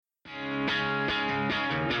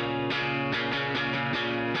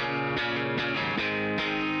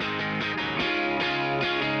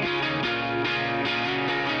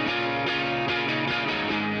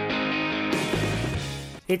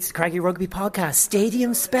It's the Craggy Rugby Podcast,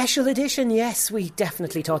 Stadium Special Edition. Yes, we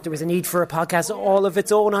definitely thought there was a need for a podcast all of its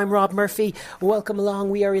own. I'm Rob Murphy. Welcome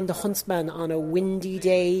along. We are in the Huntsman on a windy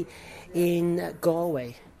day in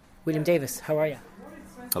Galway. William Davis, how are you?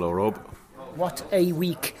 Hello, Rob. What a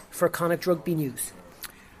week for Connacht Rugby news.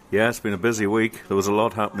 Yeah, it's been a busy week. There was a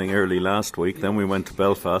lot happening early last week. Then we went to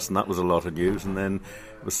Belfast, and that was a lot of news. And then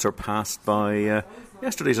it was surpassed by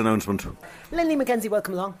yesterday's announcement. Lindley McKenzie,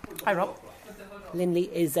 welcome along. Hi, Rob.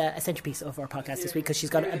 Lindley is a centrepiece of our podcast this week because she's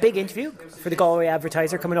got a big interview for the Galway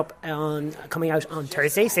Advertiser coming out on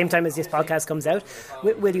Thursday, same time as this podcast comes out,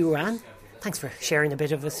 with Willie Ruane. Thanks for sharing a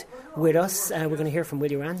bit of it with us. We're going to hear from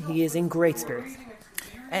Willie Ruane. He is in great spirits.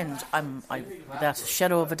 And without a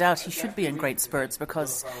shadow of a doubt, he should be in great spirits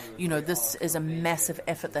because, you know, this is a massive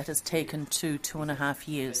effort that has taken 2.5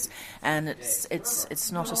 years. And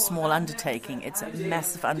it's not a small undertaking. It's a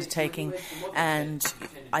massive undertaking. And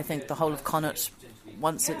I think the whole of Connacht,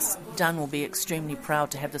 once it's done, will be extremely proud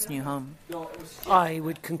to have this new home. I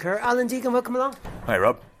would concur. Alan Deegan, welcome along. Hi,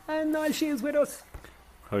 Rob. And Niall Shields with us.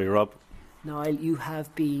 How are you, Rob? Niall, you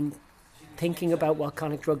have been thinking about what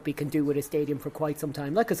Connacht Rugby can do with a stadium for quite some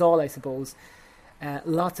time, like us all, I suppose.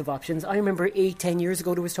 Lots of options. I remember 8-10 years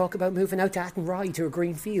ago there was talk about moving out to Athenry to a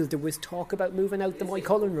green field. There was talk about moving out the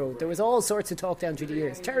Moycullen Road. There was all sorts of talk down through the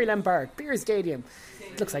years. Cherry Lombard, Beer Stadium.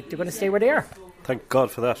 It looks like they're going to stay where they are. Thank God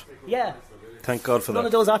for that. Yeah. Thank God for None that.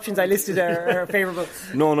 of those options I listed are favourable.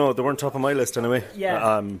 No, they weren't top of my list anyway.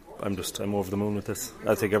 Yeah. I'm over the moon with this.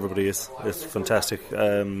 I think everybody is. It's fantastic.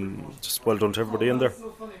 Just well done to everybody in there.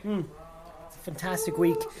 Fantastic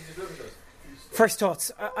week. First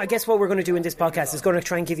thoughts. I guess what we're going to do in this podcast is going to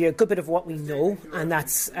try and give you a good bit of what we know, and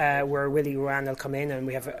that's where Willie Ruane will come in, and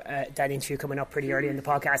we have that interview coming up pretty early in the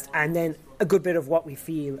podcast, and then a good bit of what we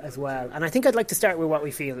feel as well. And I think I'd like to start with what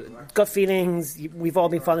we feel. Gut feelings, we've all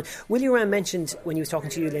been following. Willie Ruane mentioned when he was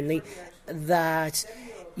talking to you, Lindley, that,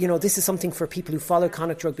 you know, this is something for people who follow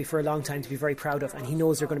Connacht Rugby for a long time to be very proud of, and he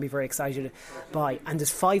knows they're going to be very excited by. And there's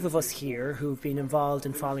 5 of us here who've been involved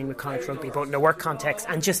in following with Connacht Rugby, both in a work context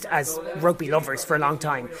and just as rugby lovers for a long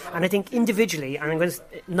time. And I think individually, and I'm going to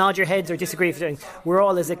nod your heads or disagree if you're doing, we're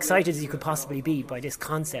all as excited as you could possibly be by this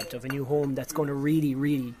concept of a new home that's going to really,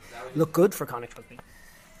 really look good for Connacht Rugby.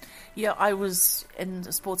 Yeah, I was in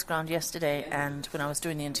the sports ground yesterday, and when I was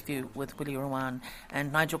doing the interview with Willie Ruane,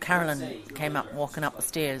 and Nigel Carolan came up walking up the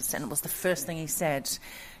stairs, and it was the first thing he said,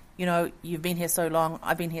 you know, you've been here so long,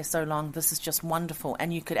 I've been here so long, this is just wonderful.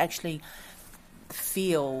 And you could actually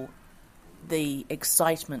feel the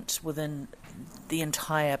excitement within the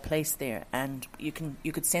entire place there, and you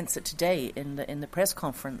could sense it today in the press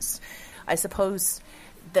conference. I suppose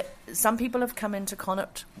that some people have come into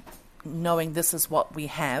Connacht knowing this is what we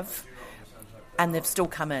have, and they've still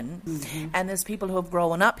come in. Mm-hmm. And there's people who have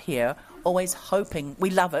grown up here always hoping, we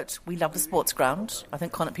love it, we love the sports ground, I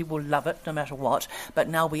think Connacht people love it no matter what, but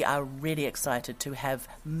now we are really excited to have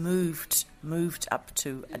moved up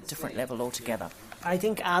to a different level altogether. I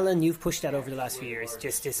think, Alan, you've pushed that over the last few years,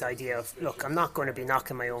 just this idea of, look, I'm not going to be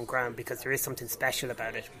knocking my own ground because there is something special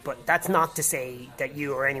about it. But that's not to say that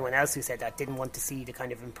you or anyone else who said that didn't want to see the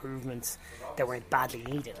kind of improvements that were badly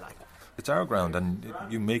needed. Like, it's our ground, and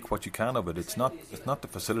you make what you can of it. It's not the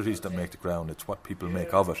facilities that make the ground, it's what people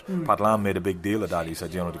make of it. Pat Lam made a big deal of that. He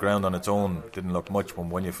said, you know, the ground on its own didn't look much, but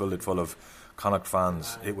when you filled it full of Connacht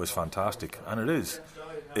fans, it was fantastic. And it is.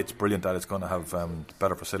 It's brilliant that it's going to have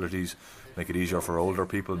better facilities, make it easier for older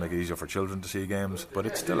people, make it easier for children to see games, but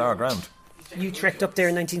it's still our ground. You trekked up there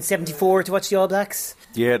in 1974 to watch the All Blacks?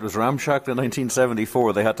 Yeah, it was ramshacked in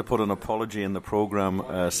 1974. They had to put an apology in the programme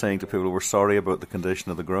saying to people we're sorry about the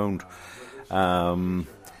condition of the ground.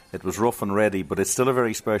 It was rough and ready, but it's still a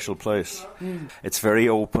very special place. It's very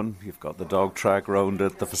open. You've got the dog track round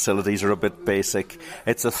it. The facilities are a bit basic.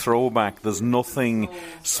 It's a throwback. There's nothing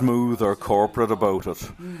smooth or corporate about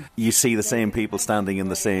it. You see the same people standing in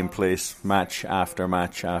the same place match after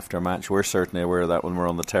match after match. We're certainly aware of that when we're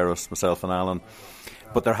on the terrace, myself and Alan.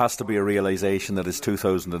 But there has to be a realisation that it's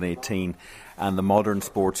 2018 and the modern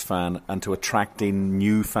sports fan, and to attracting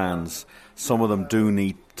new fans, some of them do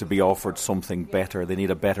need to be offered something better. They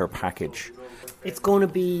need a better package. It's going to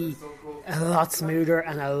be a lot smoother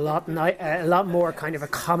and a lot more kind of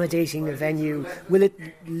accommodating a venue. Will it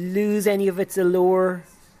lose any of its allure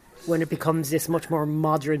when it becomes this much more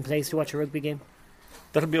modern place to watch a rugby game?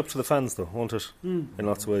 That'll be up to the fans, though, won't it? In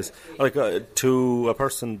lots of ways. Like to a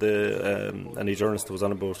person, any journalist that was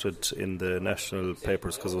on about it in the national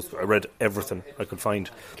papers, because I read everything I could find.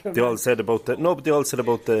 They all said about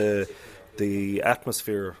the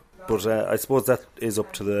atmosphere. But I suppose that is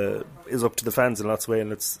up to the fans in lots of ways,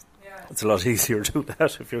 and it's a lot easier to do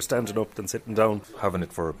that if you're standing up than sitting down. Having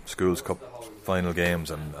it for Schools Cup final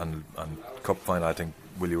games and Cup final, I think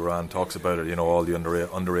Willie Moran talks about it, all the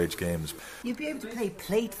underage games. You'd be able to play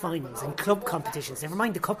plate finals and club competitions, never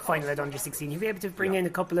mind the cup final at under 16. You'd be able to bring in a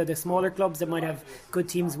couple of the smaller clubs that might have good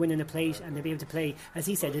teams winning a plate, and they'll be able to play, as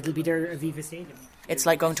he said, it'll be their Aviva Stadium. It's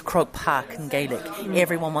like going to Croke Park in Gaelic.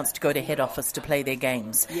 Everyone wants to go to head office to play their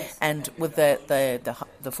games. Yes. And with the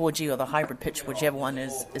 4G or the hybrid pitch, whichever one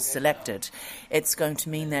is selected, it's going to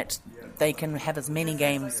mean that they can have as many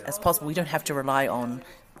games as possible. We don't have to rely on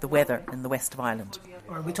the weather in the west of Ireland.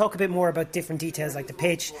 We talk a bit more about different details like the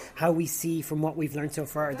pitch, how we see from what we've learned so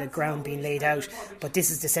far the ground being laid out, but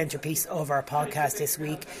this is the centrepiece of our podcast this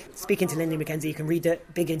week. Speaking to Lindy McKenzie, you can read the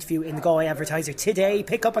big interview in the Galway Advertiser today.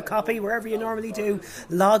 Pick up a copy wherever you normally do.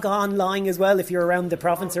 Log online as well if you're around the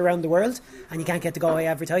province, around the world, and you can't get the Galway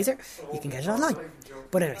Advertiser, you can get it online.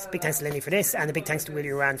 But anyways, big thanks to Lindy for this, and a big thanks to Willie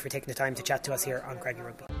Moran for taking the time to chat to us here on Craigie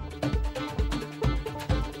Rugby.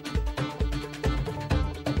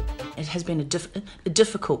 It has been a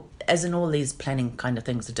difficult, as in all these planning kind of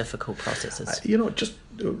things, are difficult processes. Just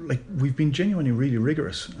like we've been genuinely really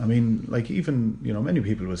rigorous. I mean, like even, many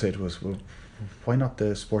people would say to us, well, why not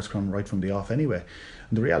the sports ground right from the off anyway?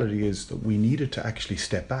 And the reality is that we needed to actually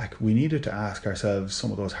step back. We needed to ask ourselves some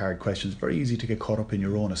of those hard questions. Very easy to get caught up in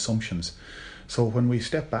your own assumptions. So when we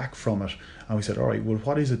stepped back from it and we said, all right, well,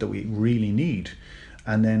 what is it that we really need?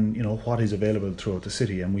 And then, what is available throughout the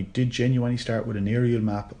city. And we did genuinely start with an aerial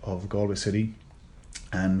map of Galway City,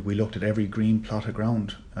 and we looked at every green plot of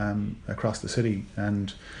ground across the city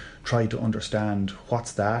and tried to understand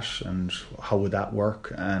what's that and how would that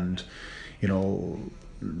work. And,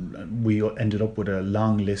 we ended up with a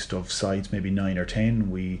long list of sites, maybe 9 or 10.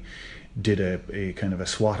 We did a kind of a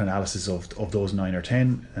SWOT analysis of those 9 or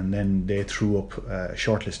 10, and then they threw up a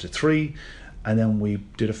short list of 3. And then we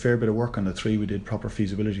did a fair bit of work on the 3. We did proper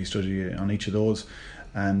feasibility study on each of those,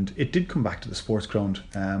 and it did come back to the sports ground.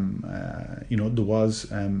 There was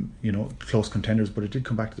close contenders, but it did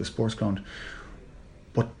come back to the sports ground.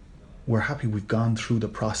 But we're happy we've gone through the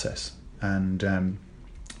process, and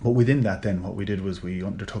but within that, then what we did was we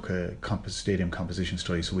undertook a stadium composition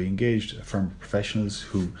study. So we engaged a firm of professionals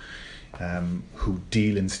who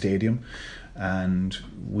deal in stadium, and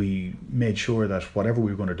we made sure that whatever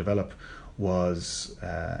we were going to develop was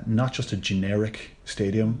not just a generic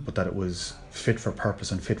stadium, but that it was fit for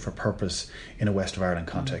purpose in a West of Ireland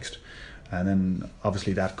context. And then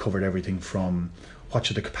obviously that covered everything from what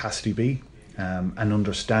should the capacity be, and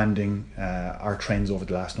understanding our trends over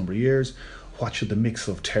the last number of years. What should the mix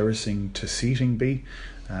of terracing to seating be?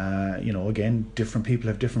 Again, different people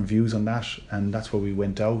have different views on that, and that's where we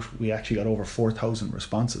went out. We actually got over 4,000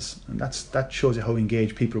 responses, and that shows you how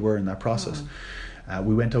engaged people were in that process.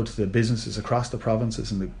 We went out to the businesses across the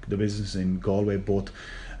provinces and the businesses in Galway, both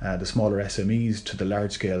the smaller SMEs to the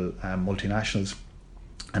large-scale multinationals,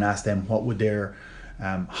 and asked them what would their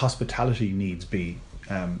hospitality needs be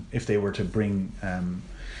if they were to bring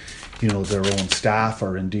their own staff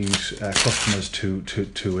or indeed customers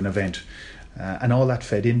to an event. And all that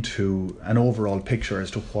fed into an overall picture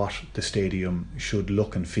as to what the stadium should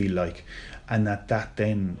look and feel like, and that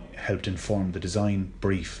then helped inform the design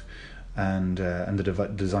brief and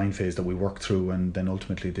the design phase that we worked through, and then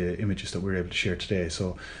ultimately the images that we were able to share today.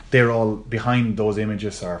 So they're all behind those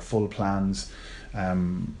images are full plans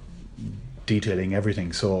detailing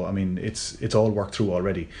everything. So I mean it's all worked through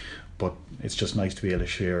already, but it's just nice to be able to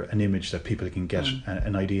share an image that people can get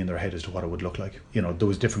an idea in their head as to what it would look like. There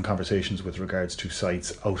was different conversations with regards to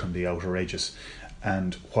sites out on the outer edges,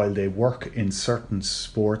 and while they work in certain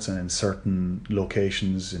sports and in certain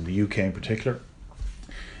locations in the UK in particular,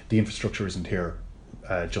 the infrastructure isn't here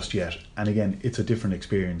just yet. And again, it's a different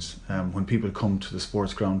experience. When people come to the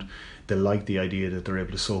sports ground, they like the idea that they're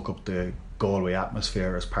able to soak up the Galway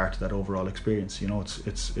atmosphere as part of that overall experience.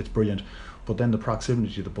 It's brilliant. But then the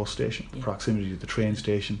proximity to the bus station, the proximity to the train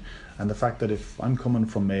station, and the fact that if I'm coming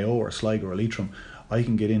from Mayo or Sligo or Leitrim, I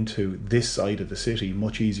can get into this side of the city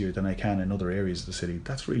much easier than I can in other areas of the city.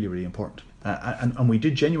 That's really, really important. And we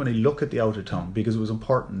did genuinely look at the out of town because it was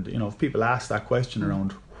important. If people asked that question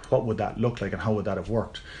around what would that look like and how would that have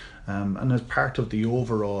worked, and as part of the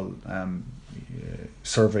overall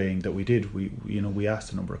surveying that we did, we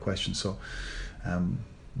asked a number of questions. So,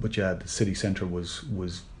 but yeah, the city centre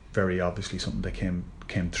was very obviously something that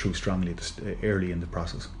came through strongly early in the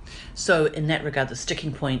process. So in that regard, the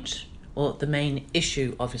sticking point, or the main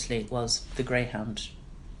issue, obviously, was the greyhound,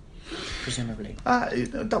 presumably.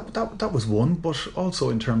 That was one, but also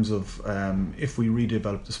in terms of if we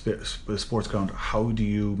redevelop the sports ground, how do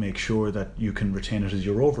you make sure that you can retain it as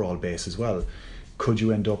your overall base as well? Could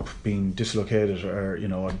you end up being dislocated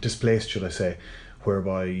or displaced, should I say,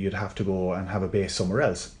 whereby you'd have to go and have a base somewhere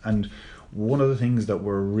else? And one of the things that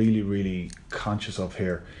we're really, really conscious of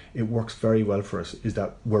here, it works very well for us, is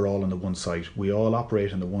that we're all on the one site. We all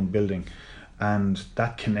operate in the one building, and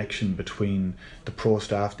that connection between the pro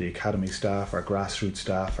staff, the academy staff, our grassroots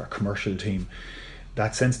staff, our commercial team,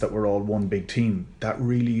 that sense that we're all one big team, that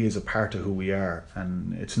really is a part of who we are.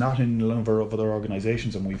 And it's not in a number of other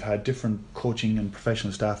organisations, and we've had different coaching and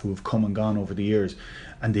professional staff who have come and gone over the years,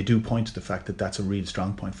 and they do point to the fact that that's a real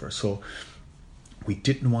strong point for us. So we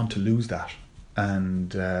didn't want to lose that,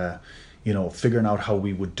 and figuring out how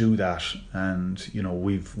we would do that. And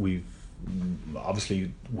we've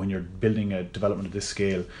obviously, when you're building a development of this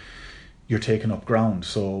scale, you're taking up ground.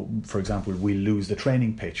 So for example, we lose the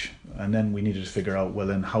training pitch, and then we needed to figure out, well,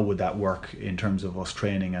 then how would that work in terms of us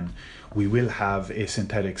training? And we will have a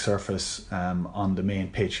synthetic surface on the main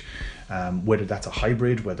pitch, whether that's a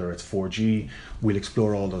hybrid, whether it's 4G. We'll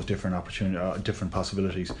explore all those different different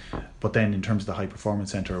possibilities. But then in terms of the high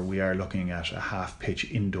performance centre, we are looking at a half pitch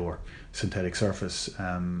indoor synthetic surface,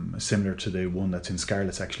 similar to the one that's in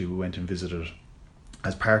Scarlets. Actually, we went and visited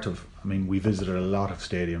as part of, we visited a lot of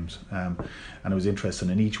stadiums, and it was interesting.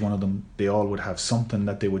 In each one of them, they all would have something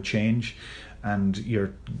that they would change, and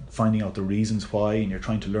you're finding out the reasons why, and you're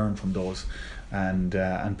trying to learn from those.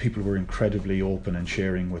 And people were incredibly open and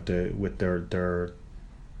sharing with their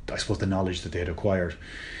I suppose the knowledge that they had acquired.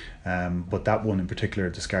 But that one in particular,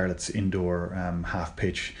 the Scarlets indoor half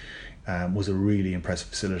pitch, was a really impressive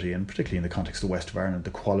facility, and particularly in the context of the West of Ireland,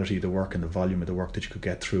 the quality of the work and the volume of the work that you could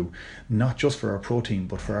get through, not just for our pro team,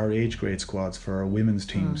 but for our age grade squads, for our women's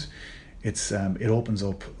teams. It's it opens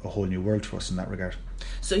up a whole new world for us in that regard.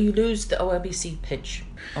 So you lose the OLBC pitch.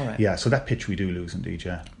 All right. Yeah, so that pitch we do lose indeed,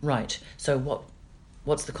 yeah. Right. So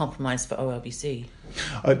what's the compromise for OLBC?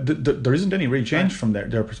 There isn't any real change from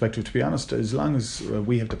their perspective, to be honest, as long as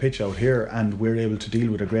we have the pitch out here and we're able to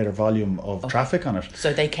deal with a greater volume of traffic on it.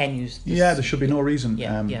 So they can use this. Yeah, there should be no reason.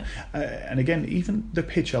 Yeah. And again, even the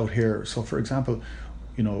pitch out here, so for example,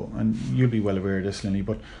 and you'll be well aware of this, Lily,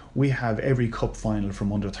 but we have every cup final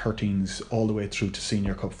from under 13s all the way through to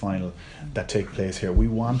senior cup final that take place here. We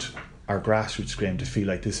want our grassroots game to feel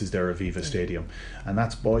like this is their Aviva Stadium, and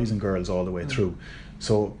that's boys and girls all the way through.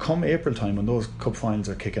 So come April time, when those cup finals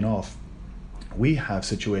are kicking off, we have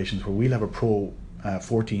situations where we'll have a pro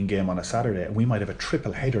 14 game on a Saturday, and we might have a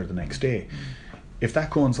triple header the next day. If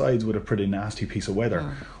that coincides with a pretty nasty piece of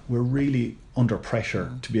weather, we're really under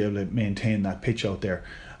pressure to be able to maintain that pitch out there.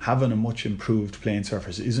 Having a much improved playing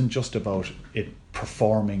surface isn't just about it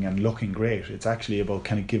performing and looking great. It's actually about,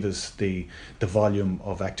 can it give us the volume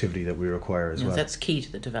of activity that we require as well. That's key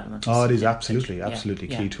to the development. Oh, it is absolutely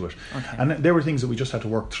key to it. Okay. And there were things that we just had to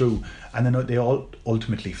work through, and then they all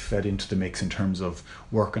ultimately fed into the mix in terms of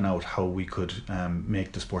working out how we could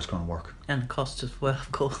make the sports ground work. And cost as well,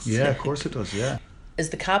 of course. Yeah, of course it does, yeah. Is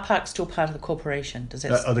the car park still part of the corporation? Does it?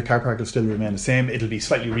 The car park will still remain the same. It'll be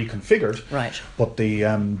slightly reconfigured, right? But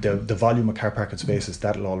the volume of car parking spaces,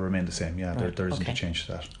 that'll all remain the same. Yeah, right. there isn't a change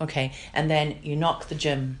to that. Okay, and then you knock the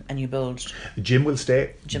gym and you build. The gym will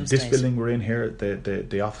stay. Gym this stays. Building we're in here,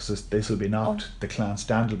 the offices, this will be knocked. The clan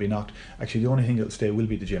stand will be knocked. Actually, the only thing that'll stay will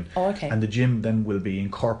be the gym. Oh, okay. And the gym then will be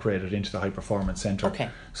incorporated into the high performance centre. Okay.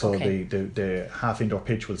 So the half indoor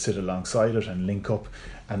pitch will sit alongside it and link up.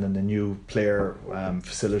 And then the new player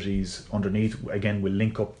facilities underneath, again, will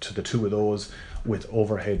link up to the two of those with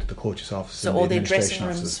overhead the coach's office. So and all the the dressing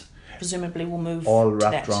rooms offices presumably will move. All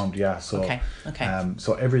wrapped around, yeah. So, okay.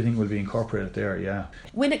 So everything will be incorporated there, yeah.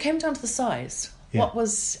 When it came down to the size, Yeah.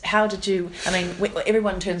 how did you,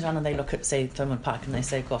 everyone turns around and they look at, say, Thomond Park and they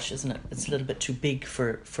say, gosh, isn't it, it's a little bit too big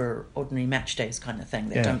for ordinary match days kind of thing.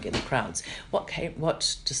 They don't get the crowds.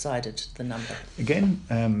 What decided the number? Again,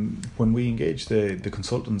 when we engaged the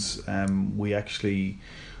consultants, we actually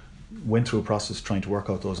went through a process trying to work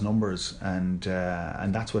out those numbers, and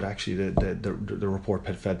that's what actually the report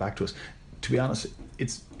fed back to us. To be honest,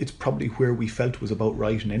 it's probably where we felt was about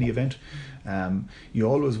right in any event. You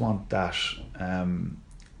always want that,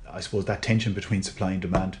 I suppose, that tension between supply and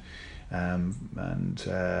demand, and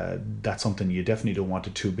that's something you definitely don't want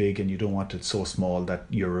it too big, and you don't want it so small that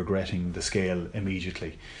you're regretting the scale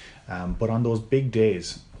immediately. But on those big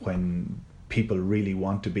days when people really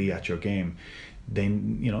want to be at your game,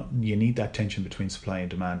 then you need that tension between supply and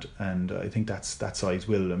demand, and I think that size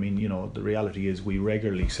will. I mean, the reality is we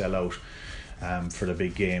regularly sell out for the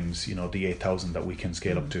big games. The 8,000 that we can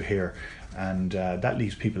scale up to here, and that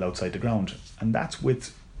leaves people outside the ground, and that's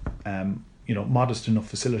with modest enough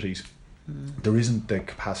facilities. There isn't the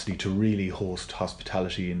capacity to really host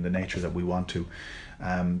hospitality in the nature that we want to.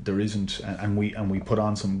 There isn't, and we put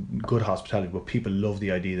on some good hospitality, but people love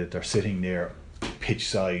the idea that they're sitting there pitch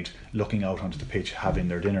side looking out onto the pitch, having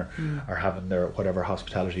their dinner or having their whatever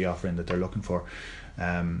hospitality offering that they're looking for.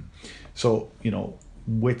 So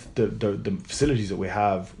with the facilities that we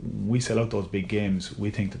have, we sell out those big games.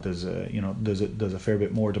 We think that there's a fair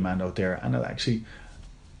bit more demand out there, and actually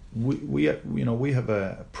we have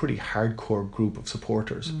a pretty hardcore group of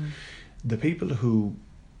supporters. The people who,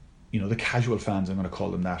 the casual fans, I'm going to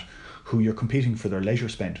call them that, who you're competing for their leisure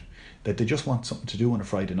spend, that they just want something to do on a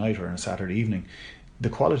Friday night or on a Saturday evening. The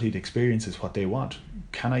quality of the experience is what they want.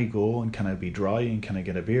 Can I go and can I be dry and can I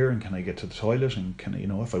get a beer and can I get to the toilet and can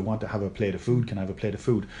if I want to have a plate of food, can I have a plate of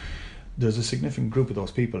food? There's a significant group of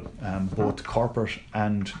those people, both corporate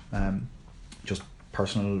and just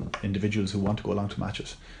personal individuals who want to go along to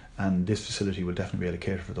matches, and this facility will definitely be able to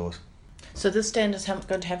cater for those. So this stand is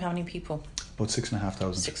going to have how many people? About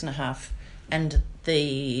 6,500. 6.5. And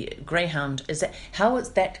the Greyhound, how is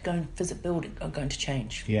that going to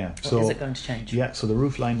change? Yeah, so is it going to change? Yeah, so the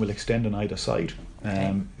roof line will extend on either side,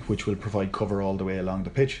 which will provide cover all the way along the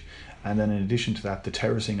pitch. And then in addition to that, the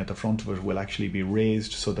terracing at the front of it will actually be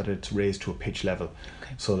raised so that it's raised to a pitch level,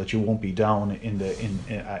 so that you won't be down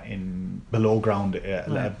in below ground,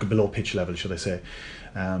 below pitch level, should I say.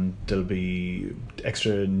 There'll be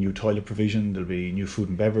extra new toilet provision. There'll be new food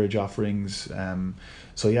and beverage offerings.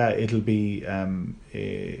 So yeah, it'll be a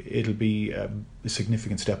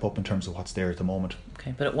significant step up in terms of what's there at the moment.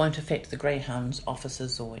 Okay, but it won't affect the Greyhounds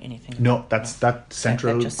offices or anything. No, that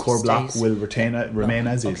central core block will remain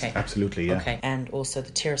as is. Absolutely, yeah. Okay, and also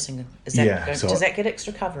the terracing. Does that get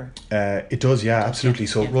extra covering? It does, yeah, absolutely.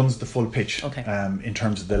 So it runs the full pitch. In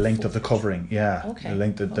terms of the length of the covering, the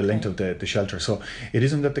length of the shelter. So it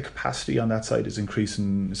isn't that the capacity on that side is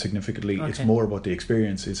increasing significantly. It's more about the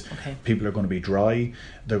experience. People are going to be dry.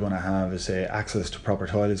 They're going to have, access to proper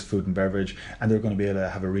toilets, food and beverage, and they're going to be able to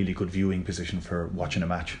have a really good viewing position for watching a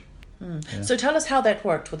match. Yeah. So tell us how that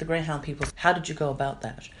worked with the Greyhound people. How did you go about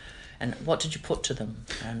that? And what did you put to them?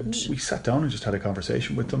 And we sat down and just had a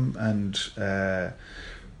conversation with them, and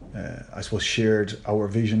I suppose shared our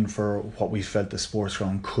vision for what we felt the sports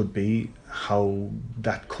ground could be, how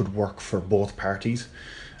that could work for both parties.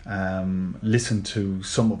 Listened to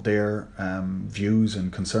some of their views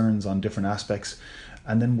and concerns on different aspects,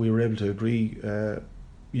 and then we were able to agree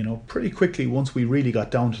pretty quickly, once we really got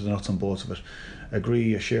down to the nuts and bolts of it,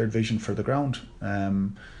 agree a shared vision for the ground.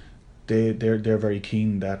 They're very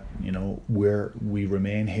keen that we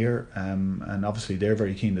remain here, and obviously they're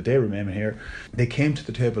very keen that they remain here. They came to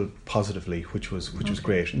the table positively, which was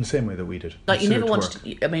great, in the same way that we did. Like, you never wanted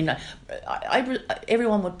to, I mean,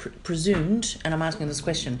 everyone would presumed, and I'm asking this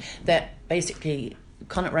question, that basically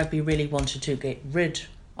Connacht Rugby really wanted to get rid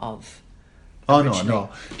of. Oh no.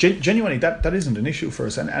 Genuinely, that isn't an issue for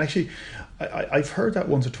us, and actually, I've heard that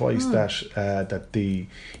once or twice that the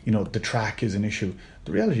the track is an issue.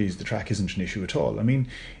 The reality is the track isn't an issue at all. I mean,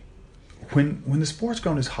 when the sports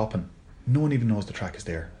ground is hopping, no one even knows the track is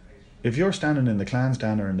there. If you're standing in the clan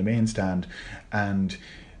stand or in the main stand, and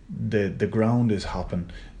the ground is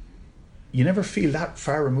hopping, you never feel that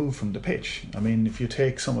far removed from the pitch. I mean, if you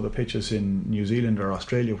take some of the pitches in New Zealand or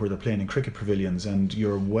Australia where they're playing in cricket pavilions and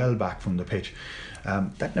you're well back from the pitch,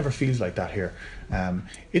 that never feels like that here.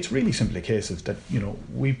 It's really simply a case of that,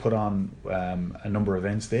 we put on a number of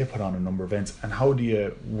events, they put on a number of events, and how do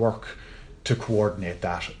you work to coordinate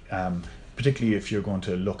that, particularly if you're going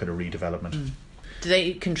to look at a redevelopment. Do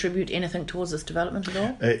they contribute anything towards this development at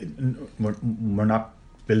all? We're not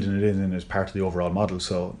building it in as part of the overall model,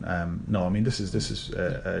 so no, I mean, this is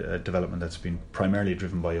a development that's been primarily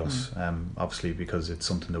driven by us, obviously, because it's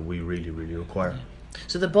something that we really require.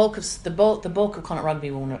 So the bulk of Connacht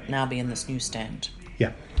Rugby will now be in this new stand.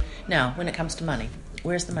 Yeah. Now, when it comes to money,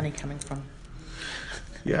 where's the money coming from?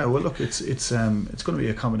 Yeah, well, look, it's going to be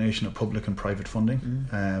a combination of public and private funding,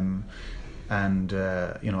 and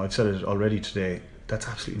I've said it already today. That's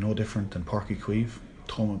absolutely no different than Páirc Uí Chaoimh,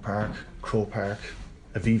 Thomond Park, Croke Park,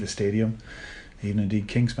 Aviva Stadium, even indeed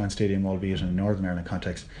Kingspan Stadium, albeit in a Northern Ireland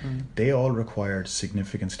context. They all required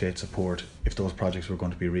significant state support if those projects were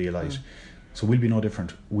going to be realised. So we'll be no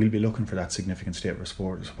different. We'll be looking for that significant state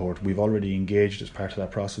support. We've already engaged as part of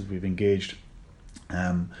that process. We've engaged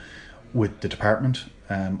with the department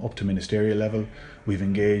up to ministerial level. We've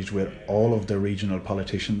engaged with all of the regional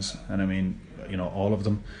politicians, and I mean, all of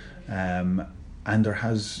them. And there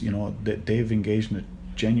has, they've engaged in it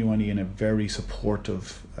genuinely in a very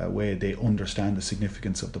supportive way. They understand the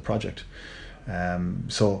significance of the project.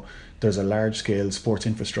 So there's a large-scale sports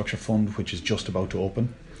infrastructure fund which is just about to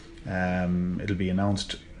open. It'll be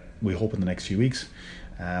announced, we hope, in the next few weeks.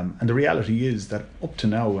 And the reality is that up to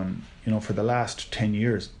now, and for the last 10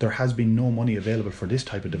 years, there has been no money available for this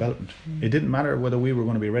type of development. It didn't matter whether we were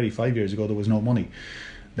going to be ready 5 years ago, there was no money.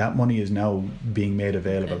 That money is now being made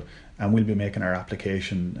available, and we'll be making our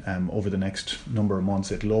application over the next number of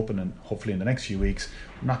months. It'll open, and hopefully in the next few weeks.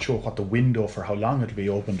 I'm not sure what the window for how long it'll be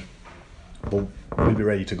opened, but we'll be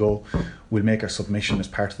ready to go. We'll make our submission as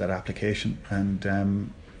part of that application,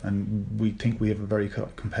 and we think we have a very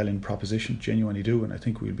compelling proposition, genuinely do, and I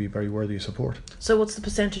think we'll be very worthy of support. So what's the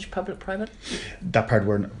percentage public-private? That part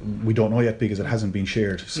we don't know yet because it hasn't been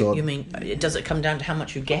shared. So you mean, does it come down to how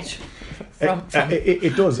much you get from?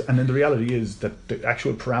 It does, and then the reality is that the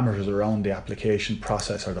actual parameters around the application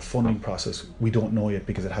process or the funding process, we don't know yet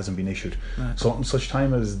because it hasn't been issued. Right. So in such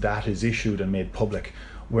time as that is issued and made public,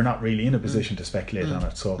 we're not really in a position to speculate on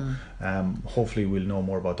it. So hopefully we'll know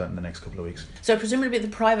more about that in the next couple of weeks. So presumably the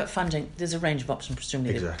private funding, there's a range of options,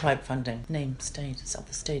 presumably. Exactly. The private funding, name status of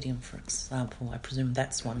the stadium, for example. I presume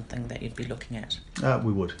that's one thing that you'd be looking at.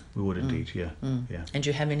 We would indeed, yeah. And do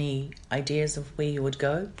you have any ideas of where you would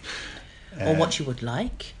go? Or what you would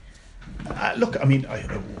like? Look, I mean,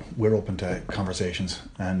 we're open to conversations,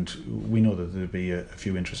 and we know that there'll be a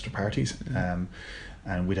few interested parties.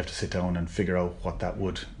 And we'd have to sit down and figure out what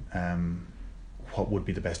would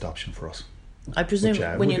be the best option for us. I presume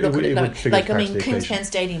when you look at it, Kingspan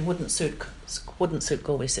Stadium wouldn't suit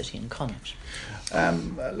Galway City and Connacht.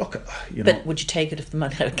 Look, But would you take it if the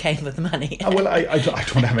money came with the money? Well, I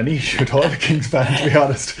don't have any issue at all with Kingspan, to be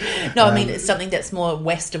honest. No, I mean it's something that's more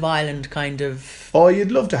west of Ireland, kind of. Oh,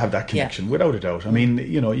 you'd love to have that connection, without a doubt. I mean,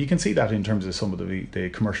 you can see that in terms of some of the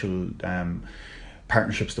commercial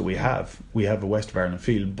partnerships that we have. We have a West of Ireland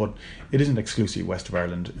feel, but it isn't exclusively West of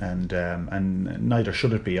Ireland, and neither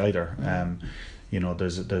should it be either.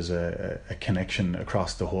 There's a connection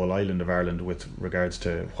across the whole island of Ireland with regards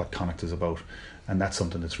to what Connacht is about, and that's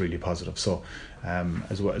something that's really positive. So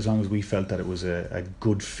as long as we felt that it was a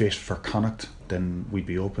good fit for Connacht, then we'd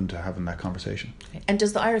be open to having that conversation. Okay. And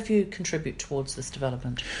does the RFU contribute towards this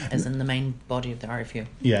development, as in the main body of the RFU?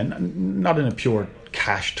 Yeah, not in a pure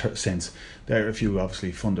cash sense. The RFU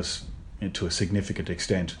obviously fund us to a significant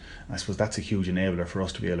extent. I suppose that's a huge enabler for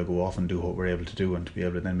us to be able to go off and do what we're able to do, and to be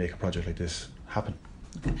able to then make a project like this happen.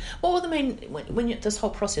 Okay. What were the main, this whole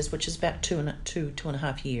process, which is about two and a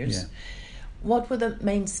half years, what were the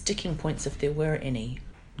main sticking points, if there were any?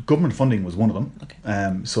 Government funding was one of them.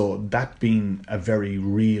 Okay. So that being a very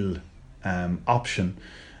real option,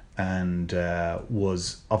 and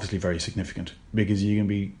was obviously very significant, because you can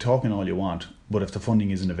be talking all you want, but if the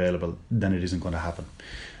funding isn't available, then it isn't going to happen.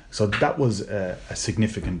 So that was a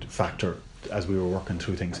significant factor as we were working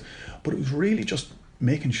through things. But it was really just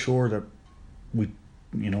making sure that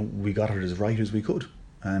we got it as right as we could.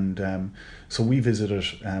 And so we visited,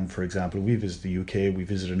 for example, we visited the UK, we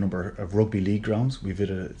visited a number of rugby league grounds. We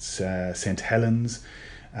visited St Helens,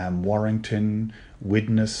 Warrington,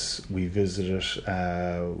 Widnes. We visited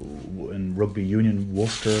in rugby union,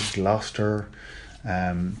 Worcester, Gloucester,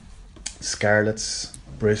 Scarlets,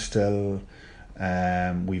 Bristol.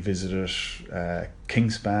 We visited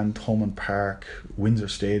Kingspan, Thomond Park, Windsor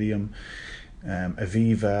Stadium,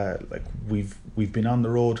 Aviva. Like we've been on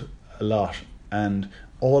the road a lot, and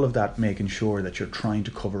all of that making sure that you're trying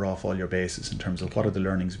to cover off all your bases in terms of what are the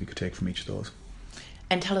learnings we could take from each of those.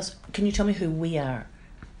 And can you tell me who we are?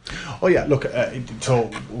 Oh yeah, look. So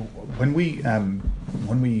when we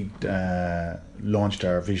launched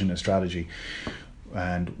our vision and strategy,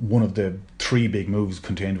 and one of the three big moves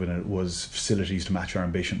contained within it was facilities to match our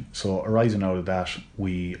ambition. So arising out of that,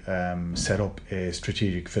 we set up a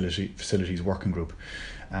strategic facilities working group,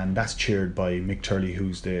 and that's chaired by Mick Turley,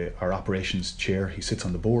 who's our operations chair. He sits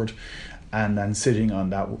on the board, and then sitting on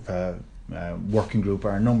that working group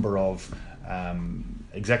are a number of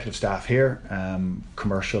executive staff here,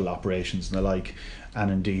 commercial operations and the like, and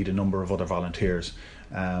indeed a number of other volunteers.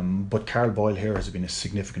 But Carl Boyle here has been a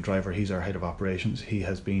significant driver. He's our head of operations. He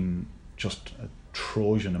has been just a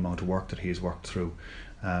Trojan amount of work that he has worked through.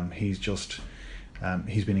 He's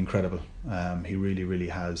been incredible. He really, really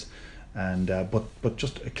has. And but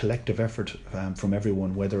just a collective effort from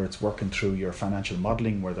everyone, whether it's working through your financial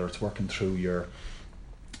modelling, whether it's working through your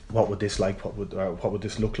what would this like, what would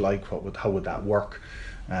this look like, how would that work.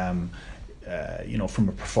 from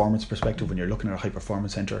a performance perspective, when you're looking at a high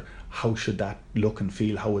performance centre, how should that look and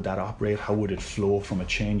feel? How would that operate? How would it flow from a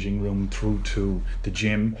changing room through to the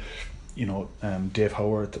gym? Dave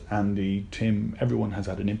Howard, Andy, Tim, everyone has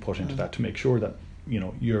had an input into that to make sure that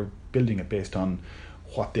you're building it based on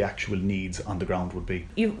what the actual needs on the ground would be.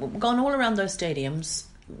 You've gone all around those stadiums.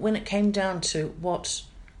 When it came down to what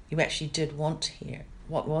you actually did want here,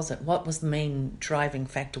 what was it? What was the main driving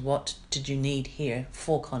factor? What did you need here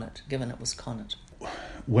for Connacht, given it was Connacht?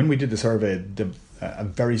 When we did the survey, a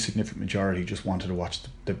very significant majority just wanted to watch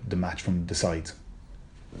the match from the sides.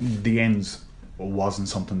 The ends wasn't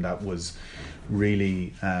something that was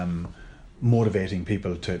really motivating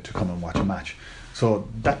people to come and watch a match. So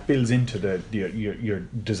that builds into your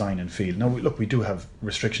design and feel. Now, look, we do have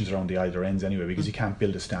restrictions around the either ends anyway, because you can't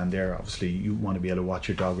build a stand there. Obviously, you want to be able to watch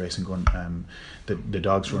your dog racing going, the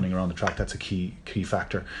dogs running around the track. That's a key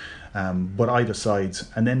factor. But either sides,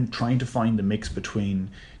 and then trying to find the mix between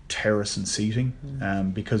terrace and seating,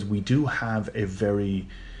 because we do have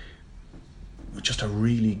just a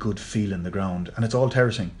really good feel in the ground, and it's all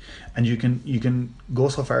terracing, and you can go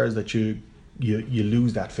so far as that you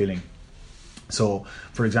lose that feeling. So,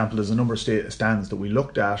 for example, there's a number of stands that we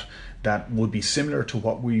looked at that would be similar to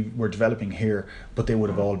what we were developing here, but they would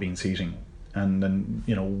have all been seating. And then,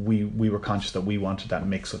 we were conscious that we wanted that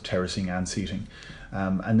mix of terracing and seating.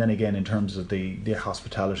 And then again, in terms of the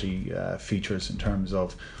hospitality features, in terms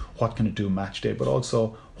of what can it do match day, but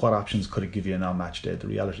also what options could it give you a non-match day. The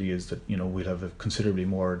reality is that, we'll have considerably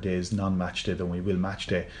more days non-match day than we will match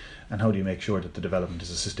day. And how do you make sure that the development is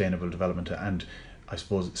a sustainable development and, I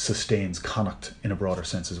suppose, sustains Connacht in a broader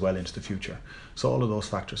sense as well into the future? So all of those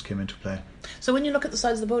factors came into play. So when you look at the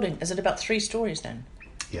size of the building, is it about 3 stories then?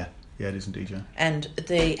 Yeah, it is indeed, yeah. And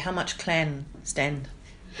how much Clan stand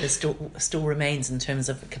is still remains in terms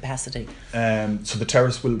of capacity? So the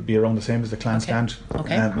terrace will be around the same as the Clan stand.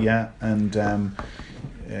 Okay. And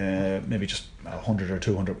maybe just 100 or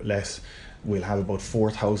 200 less. We'll have about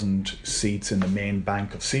 4,000 seats in the main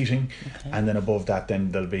bank of seating, and then above that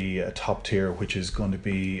then there'll be a top tier which is going to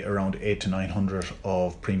be around 800 to 900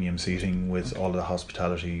 of premium seating with all of the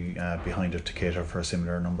hospitality behind it to cater for a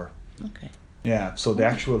similar number. Okay. Yeah, so the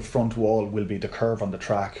actual front wall will be the curve on the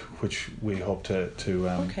track, which we hope to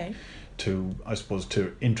I suppose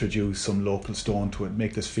to introduce some local stone to it,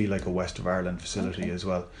 make this feel like a West of Ireland facility as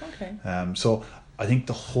well. Okay. So I think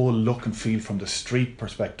the whole look and feel from the street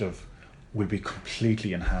perspective will be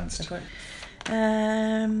completely enhanced. Okay.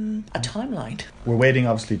 A timeline. We're waiting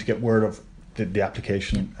obviously to get word of the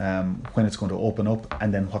application, when it's going to open up,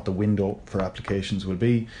 and then what the window for applications will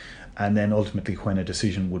be, and then ultimately when a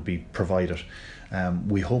decision would be provided.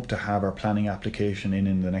 We hope to have our planning application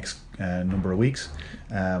in the next number of weeks.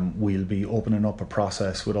 We'll be opening up a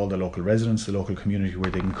process with all the local residents, the local community,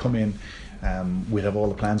 where they can come in. We'll have all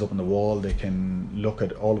the plans up on the wall. They can look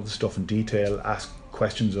at all of the stuff in detail, ask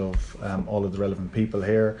questions of all of the relevant people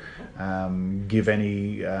here, give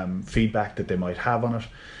any feedback that they might have on it,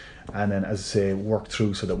 and then, as I say, work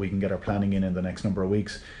through so that we can get our planning in the next number of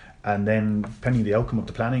weeks. And then, pending the outcome of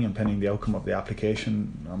the planning and pending the outcome of the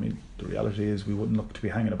application, I mean, the reality is we wouldn't look to be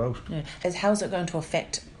hanging about. Yeah. How's it going to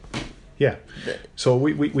affect? Yeah, so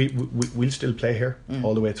we'll still play here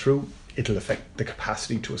all the way through. It'll affect the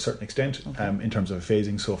capacity to a certain extent, in terms of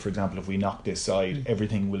phasing. So, for example, if we knock this side,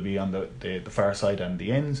 everything will be on the far side and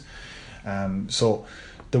the ends. So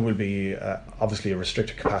there will be obviously a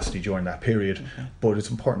restricted capacity during that period, but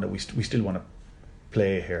it's important that we still want to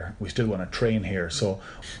play here. We still want to train here. So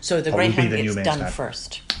the greyhound gets done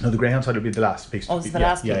first. No, the greyhound side will be the last piece. Oh, it's the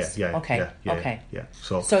last piece. Yeah. Okay. Yeah.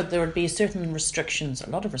 So there would be certain restrictions, a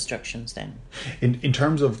lot of restrictions then. In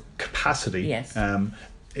terms of capacity, yes.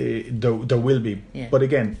 There will be, yeah. But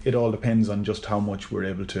again, it all depends on just how much we're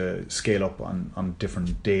able to scale up on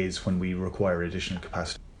different days when we require additional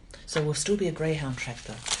capacity. So we'll still be a greyhound track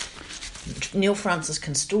though. Neil Francis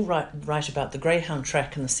can still write about the greyhound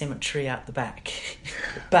track and the cemetery out the back,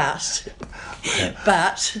 but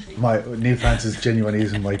Neil Francis genuinely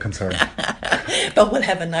isn't my concern. But we'll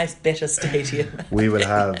have a nice, better stadium. We will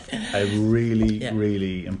have a really,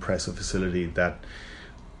 really impressive facility that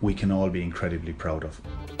we can all be incredibly proud of.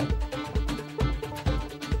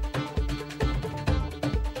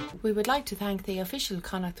 We would like to thank the official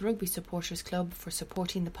Connacht Rugby Supporters Club for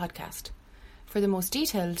supporting the podcast. For the most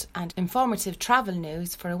detailed and informative travel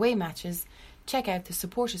news for away matches, check out the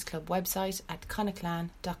Supporters Club website at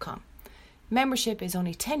connachtclan.com. Membership is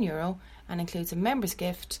only €10 and includes a member's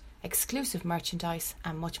gift, exclusive merchandise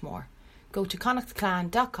and much more. Go to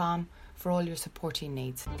connachtclan.com for all your supporting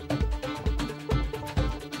needs.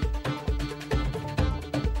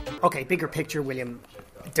 Okay, bigger picture, William.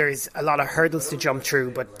 there's a lot of hurdles to jump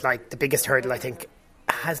through, but like the biggest hurdle I think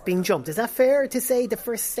has been jumped. Is that fair to say? The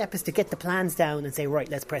first step is to get the plans down and say, right,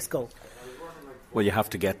 let's press go. Well, you have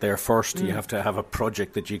to get there first. You have to have a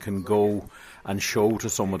project that you can go and show to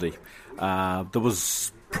somebody. There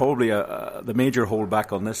was probably the major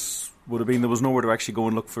holdback on this would have been there was nowhere to actually go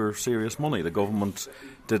and look for serious money. The government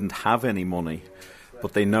didn't have any money,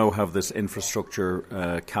 but they now have this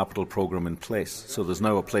infrastructure capital programme in place. So there's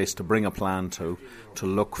now a place to bring a plan to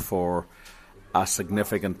look for a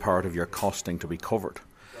significant part of your costing to be covered.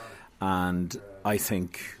 And I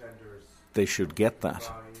think they should get that.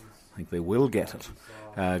 I think they will get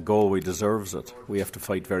it. Galway deserves it. We have to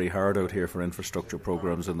fight very hard out here for infrastructure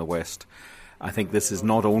programmes in the West. I think this is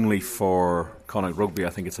not only for Connacht Rugby,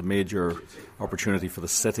 I think it's a major opportunity for the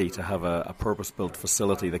city to have a purpose-built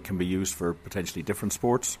facility that can be used for potentially different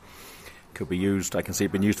sports. Could be used, I can see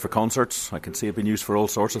it being used for concerts, I can see it being used for all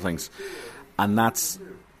sorts of things. And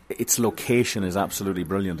its location is absolutely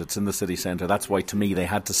brilliant. It's in the city centre. That's why, to me, they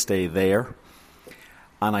had to stay there.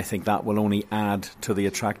 And I think that will only add to the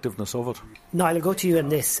attractiveness of it. Niall, I'll go to you on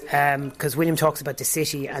this, because William talks about the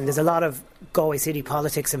city, and there's a lot of Galway City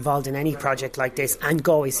politics involved in any project like this, and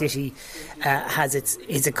Galway City has its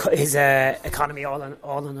economy all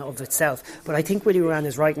in of itself. But I think Willie Ruane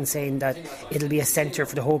is right in saying that it'll be a centre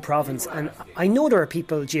for the whole province. And I know there are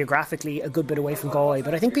people geographically a good bit away from Galway,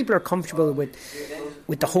 but I think people are comfortable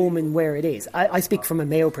with the home and where it is. I speak from a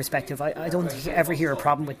Mayo perspective. I don't ever hear a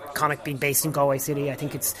problem with Connacht being based in Galway City. I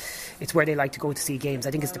think it's where they like to go to see games.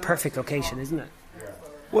 I think it's the perfect location, isn't it?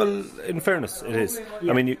 Well, in fairness, it is.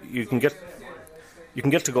 Yeah. I mean, you can get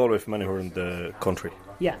to Galway from anywhere in the country.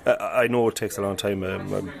 Yeah. I know it takes a long time.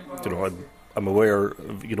 I'm aware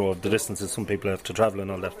of, of the distances some people have to travel and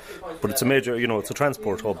all that. But it's a major, it's a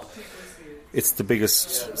transport hub. It's the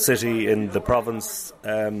biggest city in the province.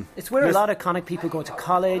 It's where a lot of Connacht people go to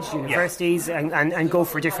college, universities, and go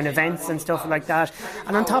for different events and stuff like that.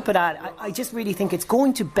 And on top of that, I just really think it's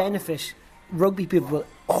going to benefit rugby people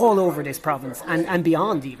all over this province and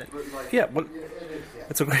beyond even. Yeah, well,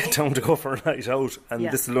 it's a great town to go for a night out,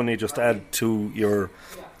 and this will only just add to your,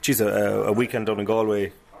 a weekend down in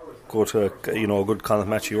Galway, go to a good Connacht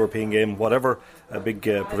match, a European game, whatever, a big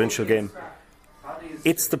provincial game.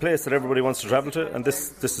 It's the place that everybody wants to travel to, and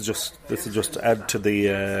this is just add to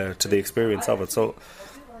the experience of it. So,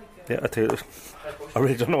 yeah, I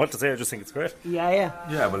really don't know what to say. I just think it's great.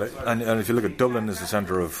 Yeah. Well, and if you look at Dublin as the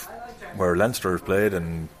centre of where Leinster has played,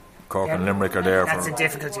 and Cork and Limerick are there. That's a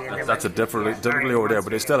difficulty. That's a difficulty over there,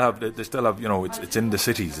 but they still have. It's in the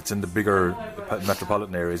cities, it's in the bigger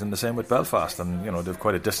metropolitan areas, and the same with Belfast, and they've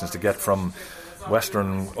quite a distance to get from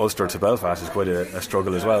Western Ulster to Belfast is quite a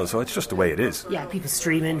struggle as well, so it's just the way it is. Yeah, people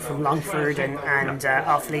stream in from Longford and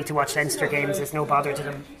Offaly to watch Leinster games. There's no bother to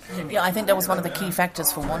them. Yeah, I think that was one of the key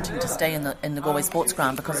factors for wanting to stay in the Galway Sports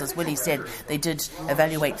Ground, because, as Willie said, they did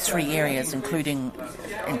evaluate 3 areas, including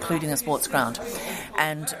a sports ground.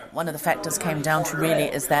 And one of the factors came down to really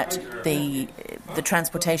is that the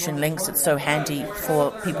transportation links, it's so handy for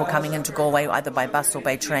people coming into Galway either by bus or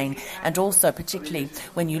by train, and also particularly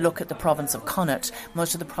when you look at the province of Connacht,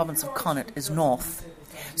 most of the province of Connacht is north.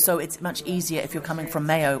 So it's much easier if you're coming from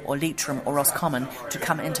Mayo or Leitrim or Roscommon to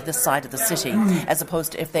come into this side of the city, as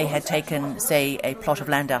opposed to if they had taken, say, a plot of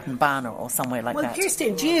land out in Barna or somewhere like that. Well, Pearse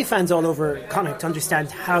Stadium, GA fans all over Connacht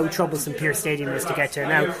understand how troublesome Pearse Stadium is to get to.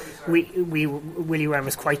 Now, Willie Ruane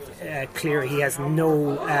was quite clear. He has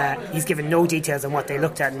he's given no details on what they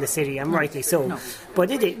looked at in the city, and rightly so. No. But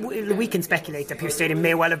we can speculate that Pearse Stadium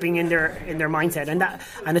may well have been in their mindset,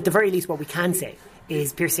 and at the very least, what we can say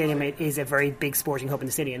is Pearse Stadium is a very big sporting hub in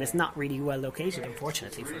the city, and it's not really well located,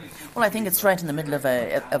 unfortunately. Well, I think it's right in the middle of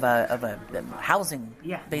a housing,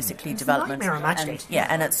 basically, development.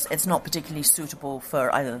 And it's not particularly suitable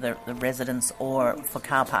for either the residents or for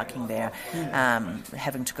car parking there,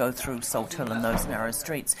 having to go through Salt Hill and those narrow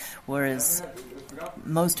streets, whereas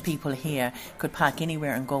most people here could park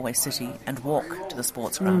anywhere in Galway City and walk to the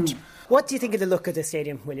sports ground. What do you think of the look of the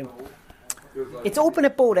stadium, William? It's open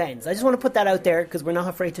at both ends. I just want to put that out there because we're not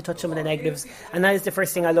afraid to touch some of the negatives, and that is the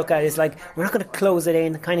first thing I look at. Is like, we're not going to close it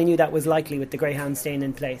in. Kind of knew that was likely with the Greyhound staying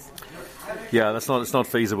in place. Yeah, it's not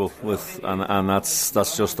feasible and that's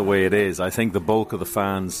just the way it is. I think the bulk of the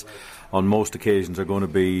fans on most occasions are going to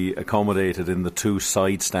be accommodated in the 2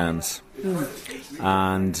 side stands,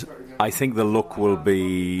 and I think the look will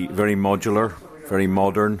be very modular, very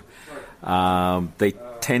modern. They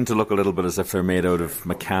tend to look a little bit as if they're made out of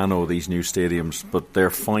Meccano, these new stadiums, but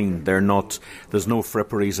they're fine. They're not. There's no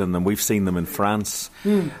fripperies in them. We've seen them in France.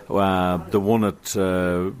 The one at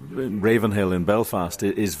Ravenhill in Belfast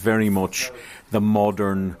is very much the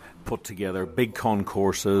modern, put together big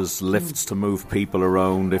concourses, lifts to move people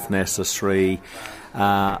around if necessary.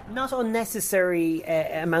 Not unnecessary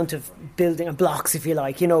amount of building and blocks, if you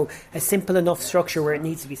like. You know, a simple enough structure where it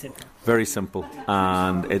needs to be simple. Very simple,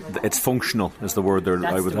 and it's functional is the word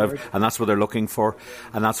and that's what they're looking for,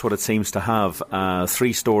 and that's what it seems to have.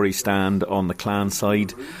 3-story stand on the Clan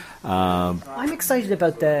side. I'm excited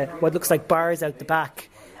about what looks like bars out the back.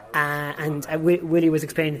 And Willie was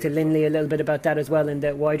explaining to Lindley a little bit about that as well in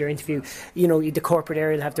the wider interview. You know, the corporate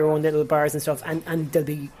area will have their own little bars and stuff, and there'll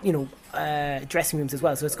be, you know, dressing rooms as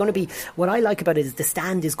well. So it's going to be, what I like about it is the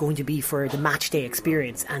stand is going to be for the match day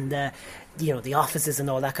experience, and you know, the offices and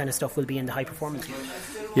all that kind of stuff will be in the high performance unit.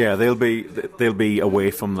 Yeah, they'll be away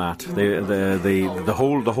from that.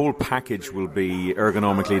 The whole package will be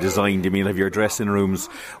ergonomically designed. I mean, if your dressing rooms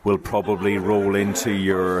will probably roll into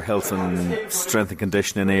your health and strength and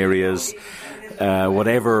conditioning areas.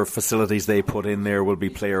 Whatever facilities they put in there will be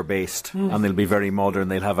player based, and they'll be very modern.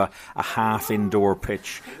 They'll have a half indoor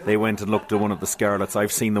pitch. They went and looked at one of the Scarlets.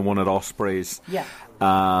 I've seen the one at Ospreys. Yeah.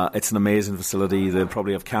 It's an amazing facility. They'll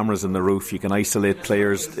probably have cameras in the roof. You can isolate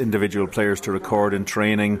players, individual players, to record in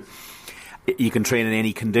training. You can train in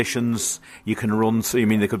any conditions. You can run. So, I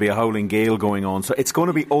mean, there could be a howling gale going on. So it's going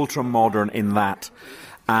to be ultra modern in that.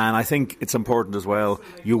 And I think it's important as well.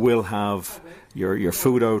 You will have your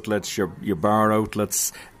food outlets, your bar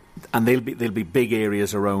outlets, and they'll be big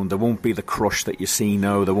areas around. There won't be the crush that you see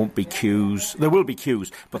now. There won't be queues. There will be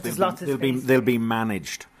queues, but they'll be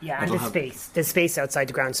managed. Yeah, and there's space outside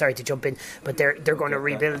the ground. Sorry to jump in, but they're going to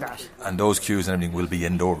rebuild that. And those queues and everything will be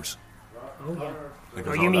indoors. Oh yeah.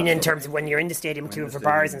 Or you mean in terms of when you're in the stadium queuing for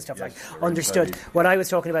bars and stuff like that? Understood. What I was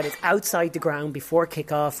talking about is outside the ground before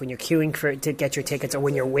kick-off, when you're queuing to get your tickets, or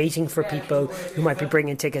when you're waiting for people who might be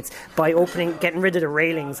bringing tickets, by getting rid of the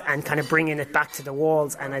railings and kind of bringing it back to the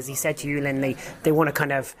walls. And as he said to you, Lindley, they want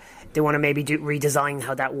to maybe redesign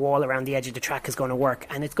how that wall around the edge of the track is going to work,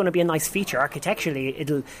 and it's going to be a nice feature architecturally.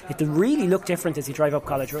 It'll really look different as you drive up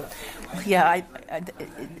College Road. Yeah,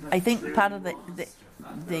 I think part of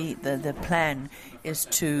the plan is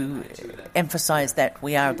to emphasise that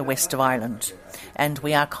we are the West of Ireland, and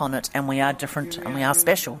we are Connacht, and we are different, and we are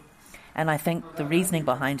special. And I think the reasoning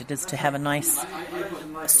behind it is to have a nice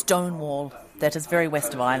stone wall that is very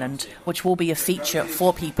West of Ireland, which will be a feature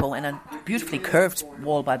for people, and a beautifully curved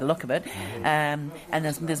wall by the look of it. And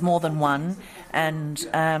there's more than one, and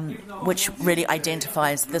which really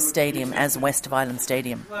identifies this stadium as West of Ireland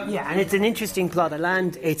Stadium. Yeah, and it's an interesting plot of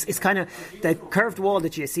land. It's kind of the curved wall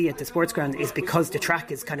that you see at the sports ground is because the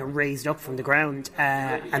track is kind of raised up from the ground,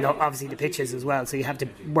 and obviously the pitches as well. So you have to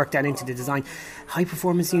work that into the design. High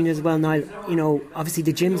performance unit as well. Now, you know, obviously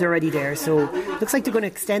the gym's already there, so looks like they're going to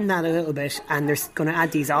extend that a little bit, and they're going to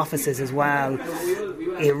add these offices as well.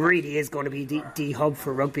 It really is going to be the hub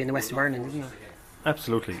for rugby in the West of Ireland, isn't it?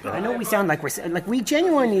 Absolutely. I know we sound like we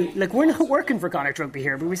genuinely, like, we're not working for Connacht Rugby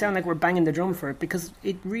here, but we sound like we're banging the drum for it, because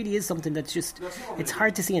it really is something that's just, it's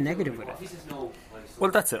hard to see a negative with it.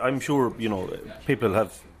 Well, that's it. I'm sure, you know, people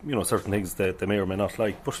have, you know, certain things that they may or may not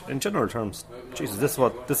like, but in general terms, Jesus, this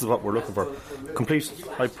is what we're looking for. Complete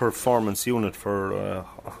high performance unit for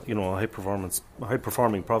you know, a high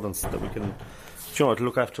performing province that we can, you know, to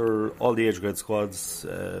look after all the age grade squads,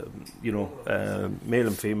 you know, male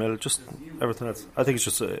and female, just everything else. I think it's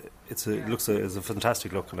just it's a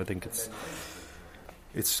fantastic look, and I think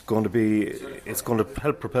it's going to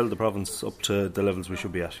help propel the province up to the levels we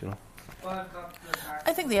should be at, you know.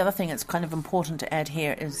 I think the other thing that's kind of important to add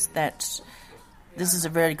here is that this is a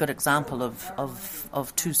very good example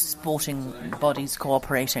of two sporting bodies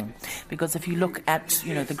cooperating, because if you look at,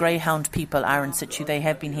 you know, the Greyhound people are in situ. They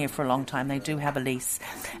have been here for a long time. They do have a lease,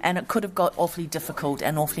 and it could have got awfully difficult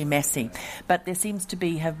and awfully messy, but there seems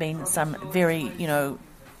to have been some very, you know,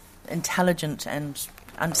 intelligent and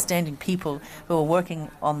understanding people who are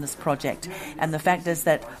working on this project. And the fact is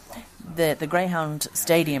that the Greyhound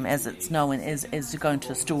Stadium, as it's known, is going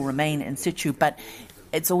to still remain in situ, but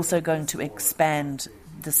it's also going to expand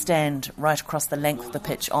the stand right across the length of the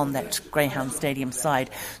pitch on that Greyhound Stadium side.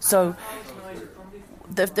 So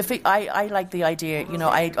I like the idea. You know,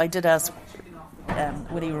 I did ask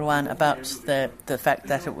Willie Ruane about the fact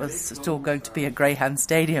that it was still going to be a Greyhound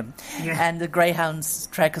Stadium, and the Greyhounds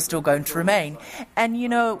track is still going to remain. And, you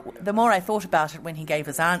know, the more I thought about it when he gave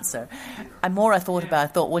his answer, I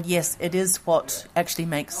thought, well, yes, it is what actually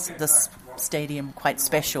makes this stadium quite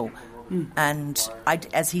special. And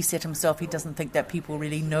as he said himself, he doesn't think that people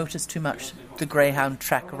really notice too much the Greyhound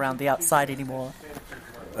track around the outside anymore.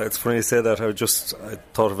 It's funny you say that. I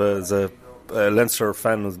thought of it as a Leinster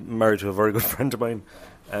fan, was married to a very good friend of mine,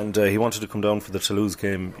 And he wanted to come down for the Toulouse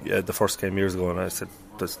game, the first game years ago, and I said,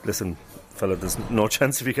 listen, fella, there's no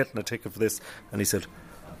chance of you getting a ticket for this. And he said,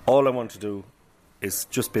 all I want to do is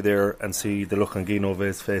just be there and see the look on Guy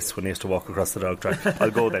Novet's face when he has to walk across the dog track.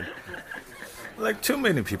 I'll go then. Like, too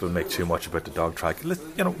many people make too much about the dog track. You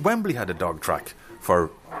know, Wembley had a dog track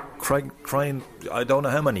for crying I don't know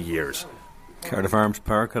how many years. Cardiff Arms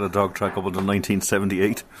Park had a dog track up until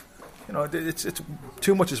 1978. You know, it's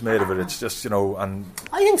too much is made of it. It's just, you know, and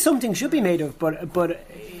I think something should be made of, but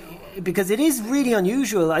because it is really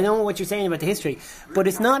unusual. I know what you're saying about the history, but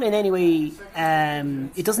it's not in any way.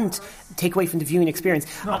 It doesn't take away from the viewing experience.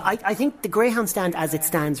 No. I think the Greyhound stand, as it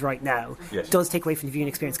stands right now, does take away from the viewing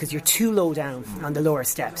experience because you're too low down on the lower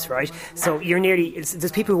steps, right? So you're nearly.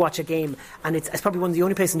 There's people who watch a game, and it's probably one of the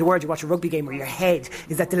only places in the world you watch a rugby game where your head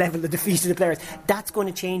is at the level of the feet of the players. That's going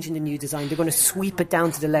to change in the new design. They're going to sweep it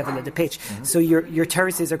down to the level of the pitch. Mm-hmm. So your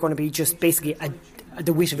terraces are going to be just basically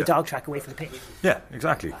the width of a dog track away from the pitch. Yeah,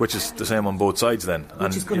 exactly. Which is the same on both sides then.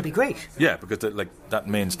 Which is going to be great. Yeah, because that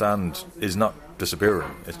main stand is not disappearing.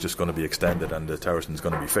 It's just going to be extended and the terracing is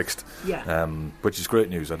going to be fixed. Yeah. Which is great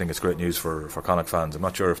news. I think it's great news for Connacht fans. I'm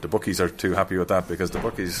not sure if the bookies are too happy with that, because the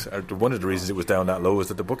bookies are, one of the reasons it was down that low is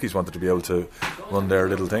that the bookies wanted to be able to run their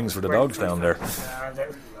little things for the dogs down there.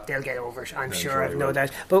 They'll get over it, I'm sure, I've no doubt.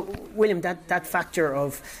 But William, that factor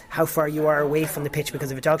of how far you are away from the pitch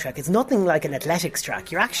because of a dog track, it's nothing like an athletics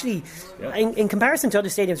track. You're actually, in comparison to other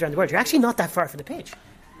stadiums around the world, you're actually not that far from the pitch.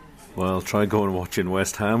 Well, try going and watching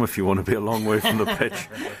West Ham if you want to be a long way from the pitch.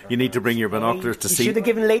 You need to bring your binoculars to see. You should have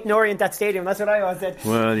given Leyton Orient that stadium, that's what I always said.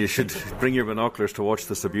 Well, you should bring your binoculars to watch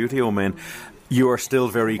the Subbuteo men. You are still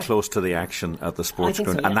very close to the action at the sports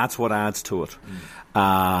ground, so, and that's what adds to it.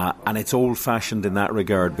 And it's old-fashioned in that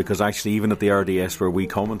regard, because actually even at the RDS where we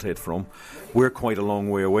commentate from, we're quite a long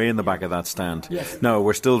way away in the back of that stand. Yes. No,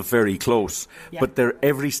 we're still very close, but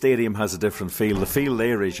every stadium has a different feel. The feel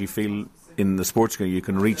there is you feel in the sports ground you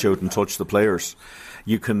can reach out and touch the players.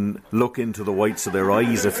 You can look into the whites of their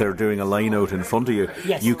eyes if they're doing a line out in front of you.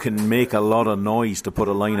 Yes. You can make a lot of noise to put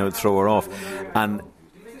a line out thrower off. And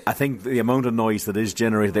I think the amount of noise that is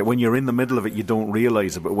generated there, when you're in the middle of it, you don't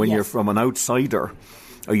realise it. But when you're from an outsider,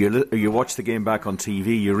 or you watch the game back on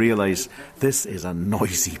TV, you realise this is a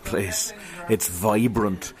noisy place. It's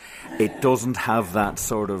vibrant. It doesn't have that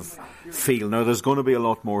sort of feel. Now, there's going to be a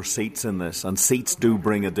lot more seats in this, and seats do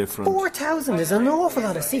bring a different... 4,000 is an awful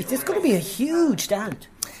lot of seats. It's going to be a huge stand.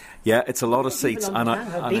 Yeah, it's a lot of seats, and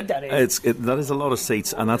that is. That is a lot of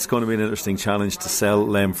seats, and that's going to be an interesting challenge to sell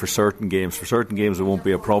them for certain games. For certain games, it won't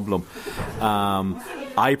be a problem.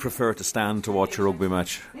 I prefer to stand to watch a rugby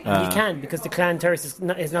match. You can, because the Clan Terrace is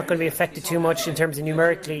not going to be affected too much in terms of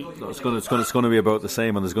numerically. It's going to be about the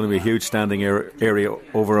same, and there's going to be a huge standing area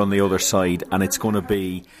over on the other side, and it's going to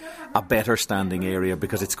be a better standing area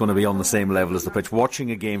because it's going to be on the same level as the pitch. Watching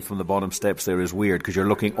a game from the bottom steps there is weird because you're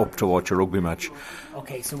looking up to watch a rugby match.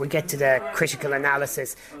 Okay, so we'll get to the critical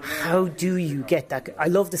analysis. How do you get that? I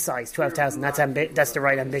love the size, 12,000. That's the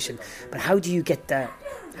right ambition. But how do you get the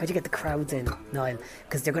crowds in, Niall?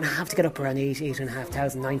 Because they're going to have to get up around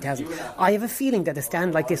 8,500, 9,000. I have a feeling that a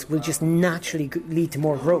stand like this will just naturally lead to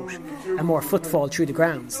more growth and more footfall through the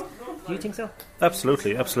grounds. Do you think so?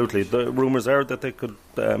 Absolutely. The rumours are that they could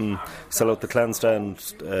sell out the Clan stand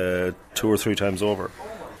 2 or 3 times over.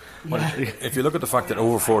 Well, if you look at the fact that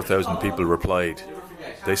over 4,000 people replied,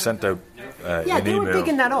 they sent out an email. They were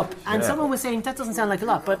picking that up, and someone was saying that doesn't sound like a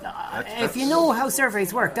lot, but if you know how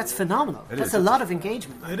surveys work, that's phenomenal. That's a lot of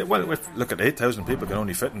engagement. Well, look at 8,000 people can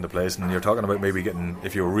only fit in the place, and you're talking about maybe getting,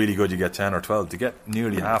 if you're really good, you get 10 or 12. To get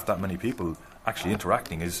nearly half that many people actually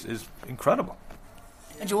interacting is incredible.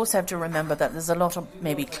 And you also have to remember that there's a lot of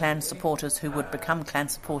maybe Clan supporters who would become Clan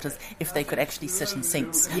supporters if they could actually sit in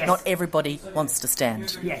seats. Yes. Not everybody wants to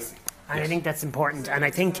stand. Yes, and I think that's important. And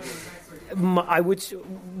I think it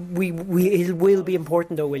will be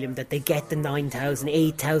important, though, William, that they get the 9,000,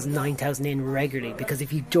 8,000, 9,000 in regularly, because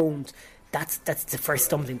if you don't, that's the first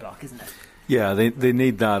stumbling block, isn't it? Yeah, they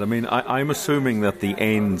need that. I mean, I'm assuming that the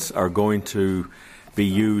ends are going to be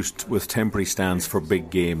used with temporary stands for big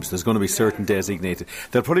games. There's going to be certain designated.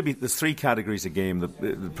 There's 3 categories of game.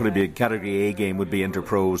 There'll probably be a category A game would be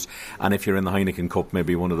Interpros, and if you're in the Heineken Cup,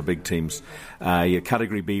 maybe one of the big teams. Your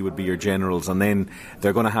category B would be your generals, and then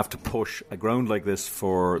they're going to have to push a ground like this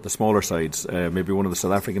for the smaller sides. Maybe one of the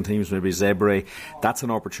South African teams, maybe Zebre. That's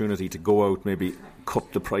an opportunity to go out, maybe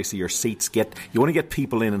cut the price of your seats. You want to get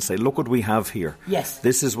people in and say, look what we have here. Yes.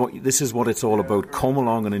 This is what it's all about. Come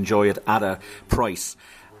along and enjoy it at a price.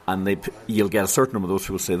 And you'll get a certain number of those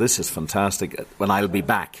who will say, this is fantastic when I'll be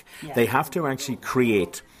back. Yeah. They have to actually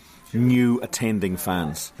create new attending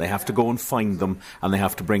fans. They have to go and find them, and they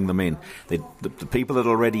have to bring them in. The people that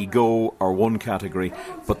already go are one category,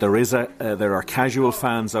 but there are casual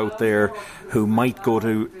fans out there who might go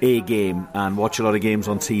to a game and watch a lot of games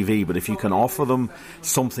on TV, but if you can offer them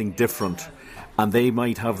something different, and they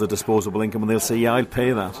might have the disposable income, and they'll say, yeah, I'll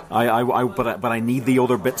pay that. But I need the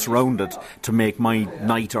other bits around it to make my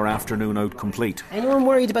night or afternoon out complete. Anyone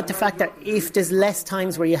worried about the fact that if there's less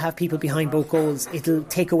times where you have people behind both goals, it'll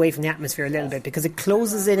take away from the atmosphere a little bit, because it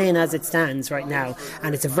closes it in as it stands right now,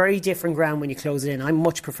 and it's a very different ground when you close it in. I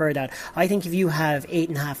much prefer that. I think if you have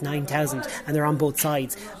 8,500, 9,000 and they're on both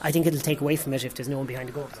sides, I think it'll take away from it if there's no one behind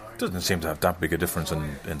the goals. It doesn't seem to have that big a difference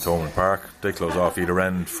in Thomond Park. They close off either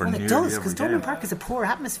end for nearly every game. It does, because Thomond Park is a poor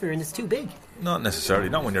atmosphere and it's too big. Not necessarily.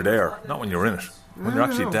 Not when you're there. Not when you're in it. When you're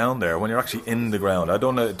actually down there, when you're actually in the ground. I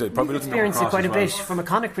don't know. It probably doesn't experience it quite a bit from a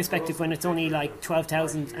Connacht perspective when it's only like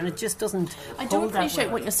 12,000, and it just doesn't. I do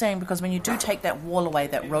appreciate what you're saying, because when you do take that wall away,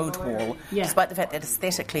 that road wall, despite the fact that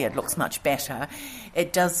aesthetically it looks much better,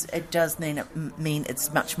 it does mean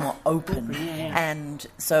it's much more open, and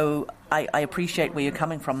so I appreciate where you're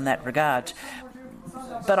coming from in that regard.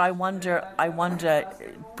 But I wonder,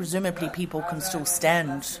 presumably people can still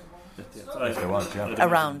stand if they want,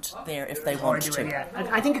 around there if they want to. Yeah.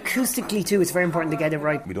 I think acoustically too, it's very important to get it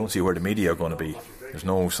right. We don't see where the media are going to be. There's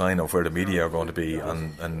no sign of where the media are going to be,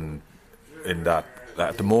 and in that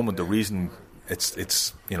at the moment the reason it's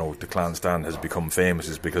the Clan Stand has become famous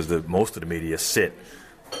is because most of the media sit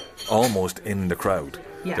almost in the crowd.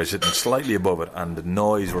 Yeah. They're sitting slightly above it, and the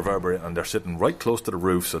noise reverberates, and they're sitting right close to the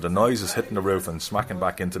roof, so the noise is hitting the roof and smacking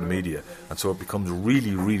back into the media, and so it becomes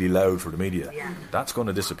really, really loud for the media. Yeah. That's going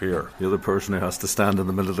to disappear. The other person who has to stand in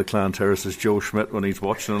the middle of the Clan Terrace is Joe Schmidt when he's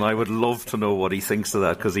watching, and I would love to know what he thinks of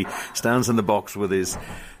that, because he stands in the box with his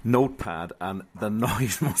notepad, and the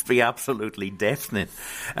noise must be absolutely deafening.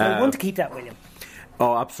 I want to keep that, William.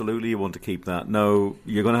 Oh, absolutely, you want to keep that. No,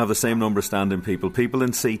 you're going to have the same number of standing people. People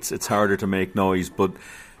in seats, it's harder to make noise, but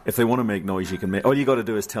if they want to make noise, you can make. All you got to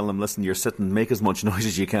do is tell them, listen, you're sitting, make as much noise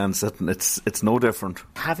as you can sitting. It's no different.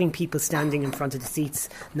 Having people standing in front of the seats,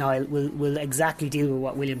 Niall, will exactly deal with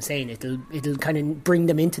what William's saying. It'll kind of bring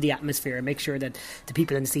them into the atmosphere and make sure that the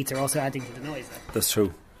people in the seats are also adding to the noise. That's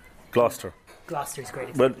true. Gloucester's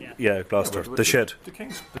great. Gloucester. The Shed. The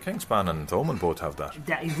Kingspan and Thomond both have that.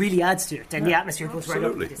 It really adds to it. Then the atmosphere goes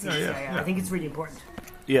absolutely. Right up to the seats. I think it's really important.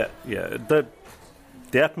 Yeah. The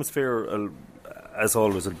atmosphere, as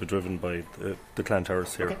always, will be driven by the Clan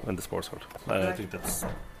Terrace here in the Sports Hall. I think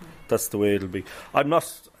that's the way it'll be. I'm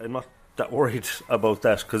not that worried about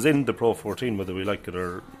that, because in the Pro 14, whether we like it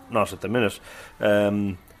or not at the minute,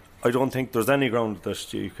 I don't think there's any ground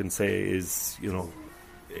that you can say is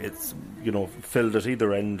it's filled at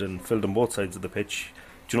either end and filled on both sides of the pitch.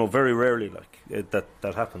 Very rarely that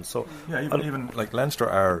happens. So even like Leinster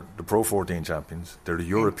are the Pro 14 champions, they're the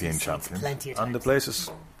European champions, and the place is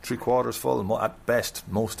 3/4 full at best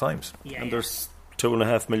most times. And there's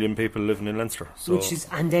 2.5 million people living in Leinster. So.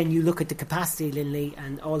 And then you look at the capacity, Lindley,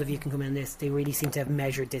 and all of you can come in this. They really seem to have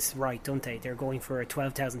measured this right, don't they? They're going for a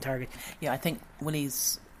 12,000 target. Yeah, I think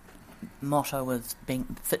Willie's motto was being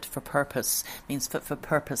fit for purpose, means fit for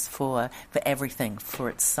purpose for everything, for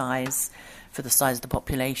its size, for the size of the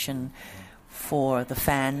population, for the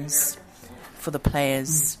fans, for the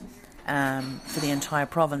players, for the entire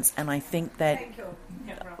province. And I think that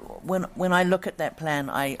when I look at that plan,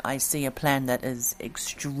 I see a plan that is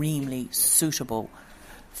extremely suitable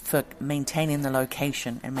for maintaining the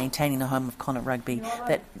location and maintaining the home of Connacht Rugby,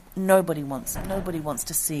 that nobody wants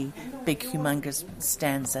to see big humongous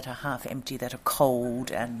stands that are half empty, that are cold,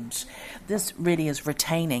 and this really is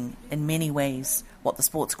retaining in many ways what the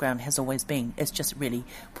sports ground has always been. It's just really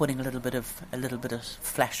putting a little bit of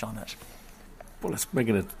flash on it. Well, it's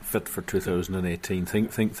making it fit for 2018.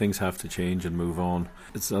 Think things have to change and move on.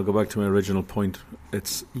 I'll go back to my original point.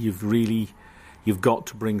 You've got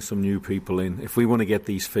to bring some new people in. If we want to get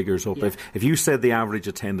these figures up, if you said the average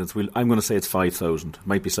attendance, I'm going to say it's 5,000. It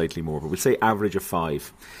might be slightly more, but we'll say average of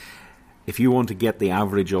 5. If you want to get the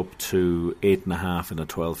average up to 8.5 and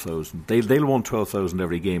 12,000, they'll want 12,000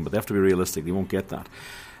 every game, but they have to be realistic. They won't get that.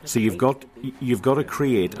 So you've got to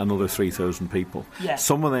create another 3,000 people. Yeah.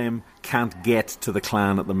 Some of them can't get to the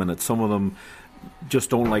Clan at the minute. Some of them just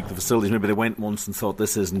don't like the facilities. Maybe they went once and thought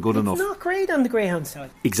this isn't good enough. It's not great on the Greyhound side.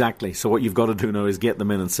 Exactly. So what you've got to do now is get them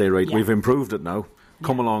in and say, right, we've improved it now.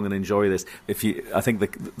 Come along and enjoy this. I think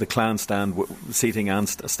the clan stand, seating and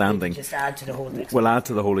standing, just add to the whole experience. Will add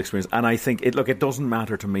to the whole experience. And I think it doesn't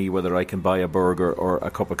matter to me whether I can buy a burger or a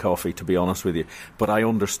cup of coffee, to be honest with you. But I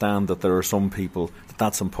understand that there are some people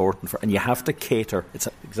that's important for, and you have to cater. It's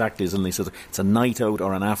exactly as Linley says. It's a night out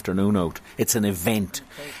or an afternoon out. It's an event.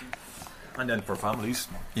 And then for families,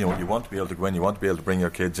 you want to be able to go in, you want to be able to bring your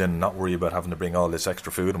kids in, not worry about having to bring all this extra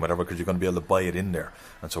food and whatever, because you're going to be able to buy it in there.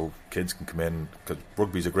 And so kids can come in, because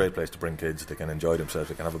rugby's a great place to bring kids. They can enjoy themselves,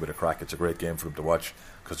 they can have a bit of crack. It's a great game for them to watch,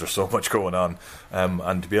 because there's so much going on.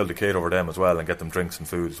 And to be able to cater over them as well and get them drinks and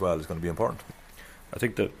food as well is going to be important. I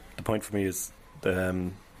think that the point for me is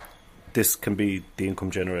this can be the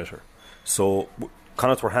income generator. So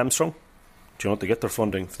Connacht were hamstrung. Do you know what? They get their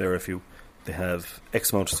funding if there are a few. They have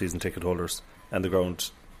X amount of season ticket holders, and the ground,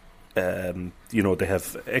 they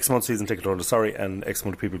have X amount of season ticket holders, and X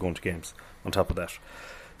amount of people going to games on top of that.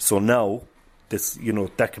 So now, this,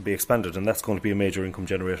 that can be expanded, and that's going to be a major income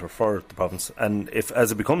generator for the province. And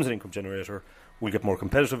as it becomes an income generator, we'll get more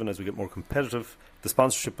competitive, and as we get more competitive, the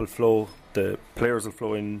sponsorship will flow, the players will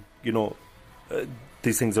flow in,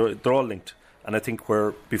 these things they're all linked. And I think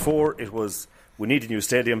where before it was, we need a new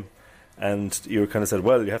stadium, and you kind of said,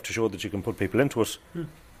 well, you have to show that you can put people into it.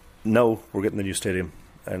 Now we're getting the new stadium,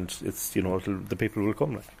 and it's the people will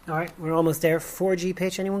come. All right, we're almost there. 4G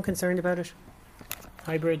pitch. Anyone concerned about it?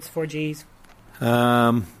 Hybrids, 4Gs.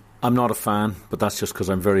 I'm not a fan, but that's just because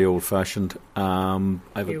I'm very old-fashioned.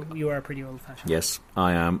 You are pretty old-fashioned. Yes,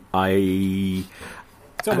 I am.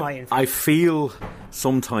 So am I. I feel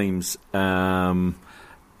sometimes odd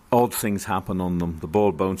things happen on them. The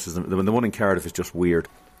ball bounces. The one in Cardiff is just weird.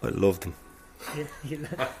 I love them.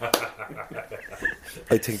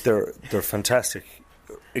 I think they're fantastic.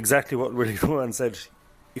 Exactly what Willie Ruane said.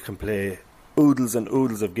 You can play oodles and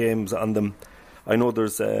oodles of games on them. I know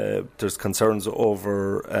there's concerns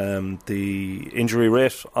over the injury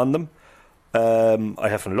rate on them. I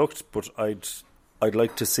haven't looked, but I'd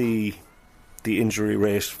like to see the injury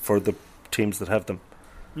rate for the teams that have them.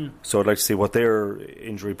 So I'd like to see what their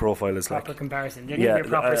injury profile is like. Proper comparison. There needs to be a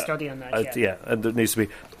proper study on that. And there needs to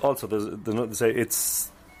be. Also, there's nothing to say. It's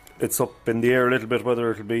up in the air a little bit whether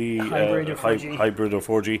it'll be hybrid or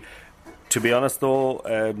 4G. To be honest, though,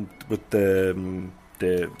 with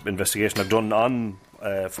the investigation I've done on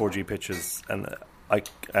 4G pitches and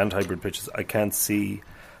hybrid pitches, I can't see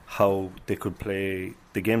how they could play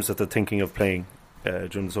the games that they're thinking of playing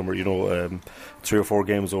during the summer. 3 or 4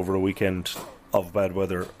 games over a weekend of bad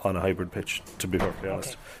weather on a hybrid pitch, to be perfectly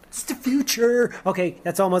honest. It's the future. Okay,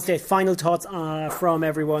 that's almost it. Final thoughts from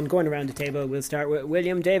everyone going around the table. We'll start with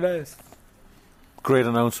William Davis. Great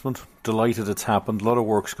announcement. Delighted it's happened. A lot of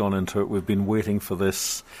work's gone into it. We've been waiting for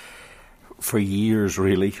this for years,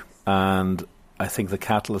 really, and I think the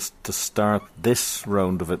catalyst to start this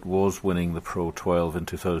round of it was winning the Pro 12 in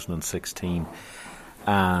 2016,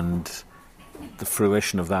 and the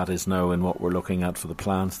fruition of that is now in what we're looking at for the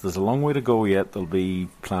plans. There's a long way to go yet.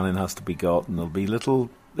 Planning has to be got, and there'll be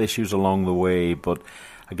little issues along the way, but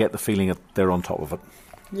I get the feeling that they're on top of it.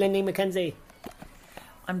 Linley McKenzie.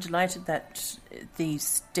 I'm delighted that the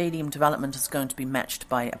stadium development is going to be matched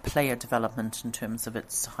by a player development in terms of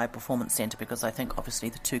its high performance centre, because I think obviously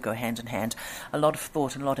the two go hand in hand. A lot of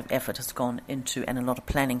thought and a lot of effort has gone into, and a lot of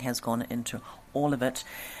planning has gone into all of it,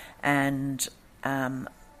 and I'm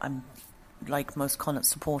like most Connacht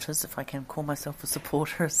supporters, if I can call myself a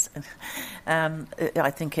supporter,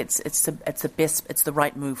 I think it's the best, it's the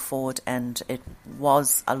right move forward, and it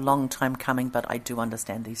was a long time coming, but I do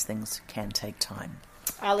understand these things can take time.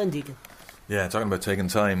 Alan Deegan. Yeah, talking about taking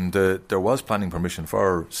time, there was planning permission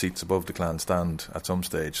for seats above the clan stand at some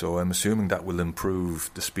stage, so I'm assuming that will improve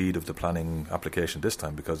the speed of the planning application this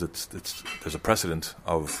time, because there's a precedent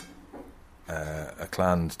of a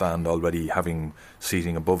clan stand already having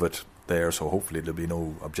seating above it there, so hopefully there'll be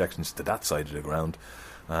no objections to that side of the ground,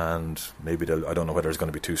 and maybe I don't know whether there's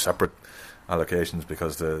going to be 2 separate allocations,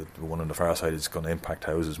 because the one on the far side is going to impact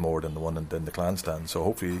houses more than the one in the clan stand, so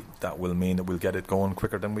hopefully that will mean that we'll get it going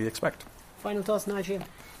quicker than we expect. Final thoughts, Nigel?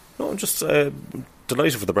 No, I'm just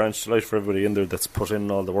delighted for the branch, delighted for everybody in there that's put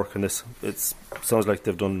in all the work in this. It sounds like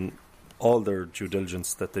they've done all their due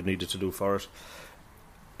diligence that they needed to do for it.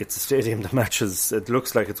 It's a stadium that matches, it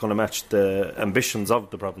looks like it's going to match the ambitions of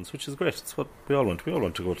the province, which is great. It's what we all want. We all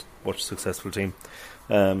want to go to watch a successful team.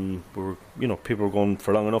 People were going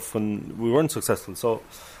for long enough when we weren't successful, so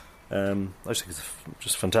I just think it's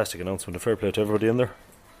just a fantastic announcement. A fair play to everybody in there.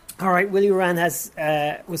 All right, Willie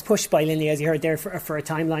Ruane was pushed by Linley, as you heard there, for a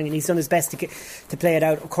timeline, and he's done his best to play it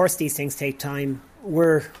out. Of course, these things take time.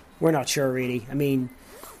 We're not sure, really. I mean,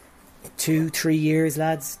 2-3 years,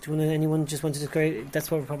 lads? Anyone just want to describe?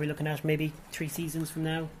 That's what we're probably looking at, maybe 3 seasons from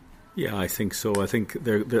now. Yeah, I think so. I think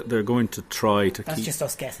they're going to try to That's keep... just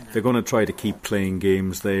us guessing. They're going to try to keep playing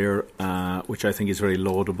games there, which I think is very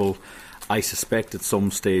laudable. I suspect at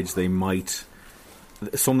some stage they might...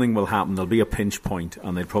 Something will happen. There'll be a pinch point,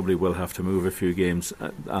 and they probably will have to move a few games.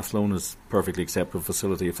 Athlone is a perfectly acceptable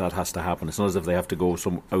facility if that has to happen. It's not as if they have to go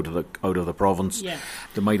out of the province. Yeah.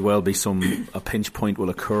 There might well be a pinch point will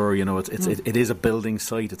occur. You know, it is a building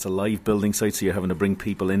site. It's a live building site, so you're having to bring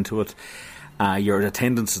people into it. Your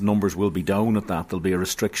attendance numbers will be down at that. There'll be a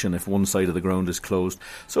restriction if one side of the ground is closed.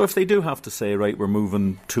 So if they do have to say, right, we're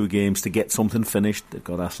moving 2 games to get something finished, they've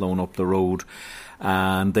got Athlone up the road,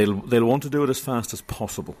 and they'll want to do it as fast as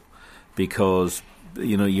possible, because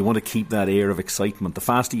you want to keep that air of excitement. The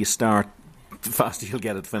faster you start, the faster you'll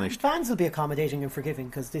get it finished. Fans will be accommodating and forgiving,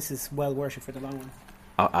 because this is well worth it for the long run.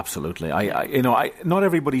 Absolutely. Not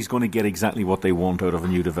everybody's going to get exactly what they want out of a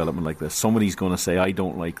new development like this. Somebody's going to say, I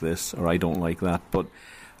don't like this or I don't like that. But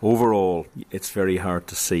overall, it's very hard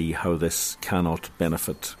to see how this cannot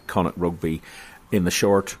benefit Connacht Rugby in the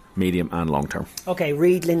short, medium and long term. Okay,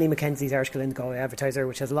 read Lindley Mackenzie's article in the Galway Advertiser,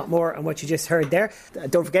 which has a lot more on what you just heard there.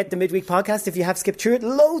 Don't forget the midweek podcast if you have skipped through it.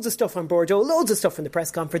 Loads of stuff on Bordeaux, loads of stuff from the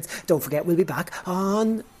press conference. Don't forget, we'll be back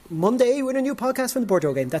on Monday with a new podcast from the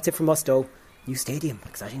Bordeaux game. That's it from us, though. New stadium,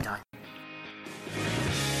 exciting time.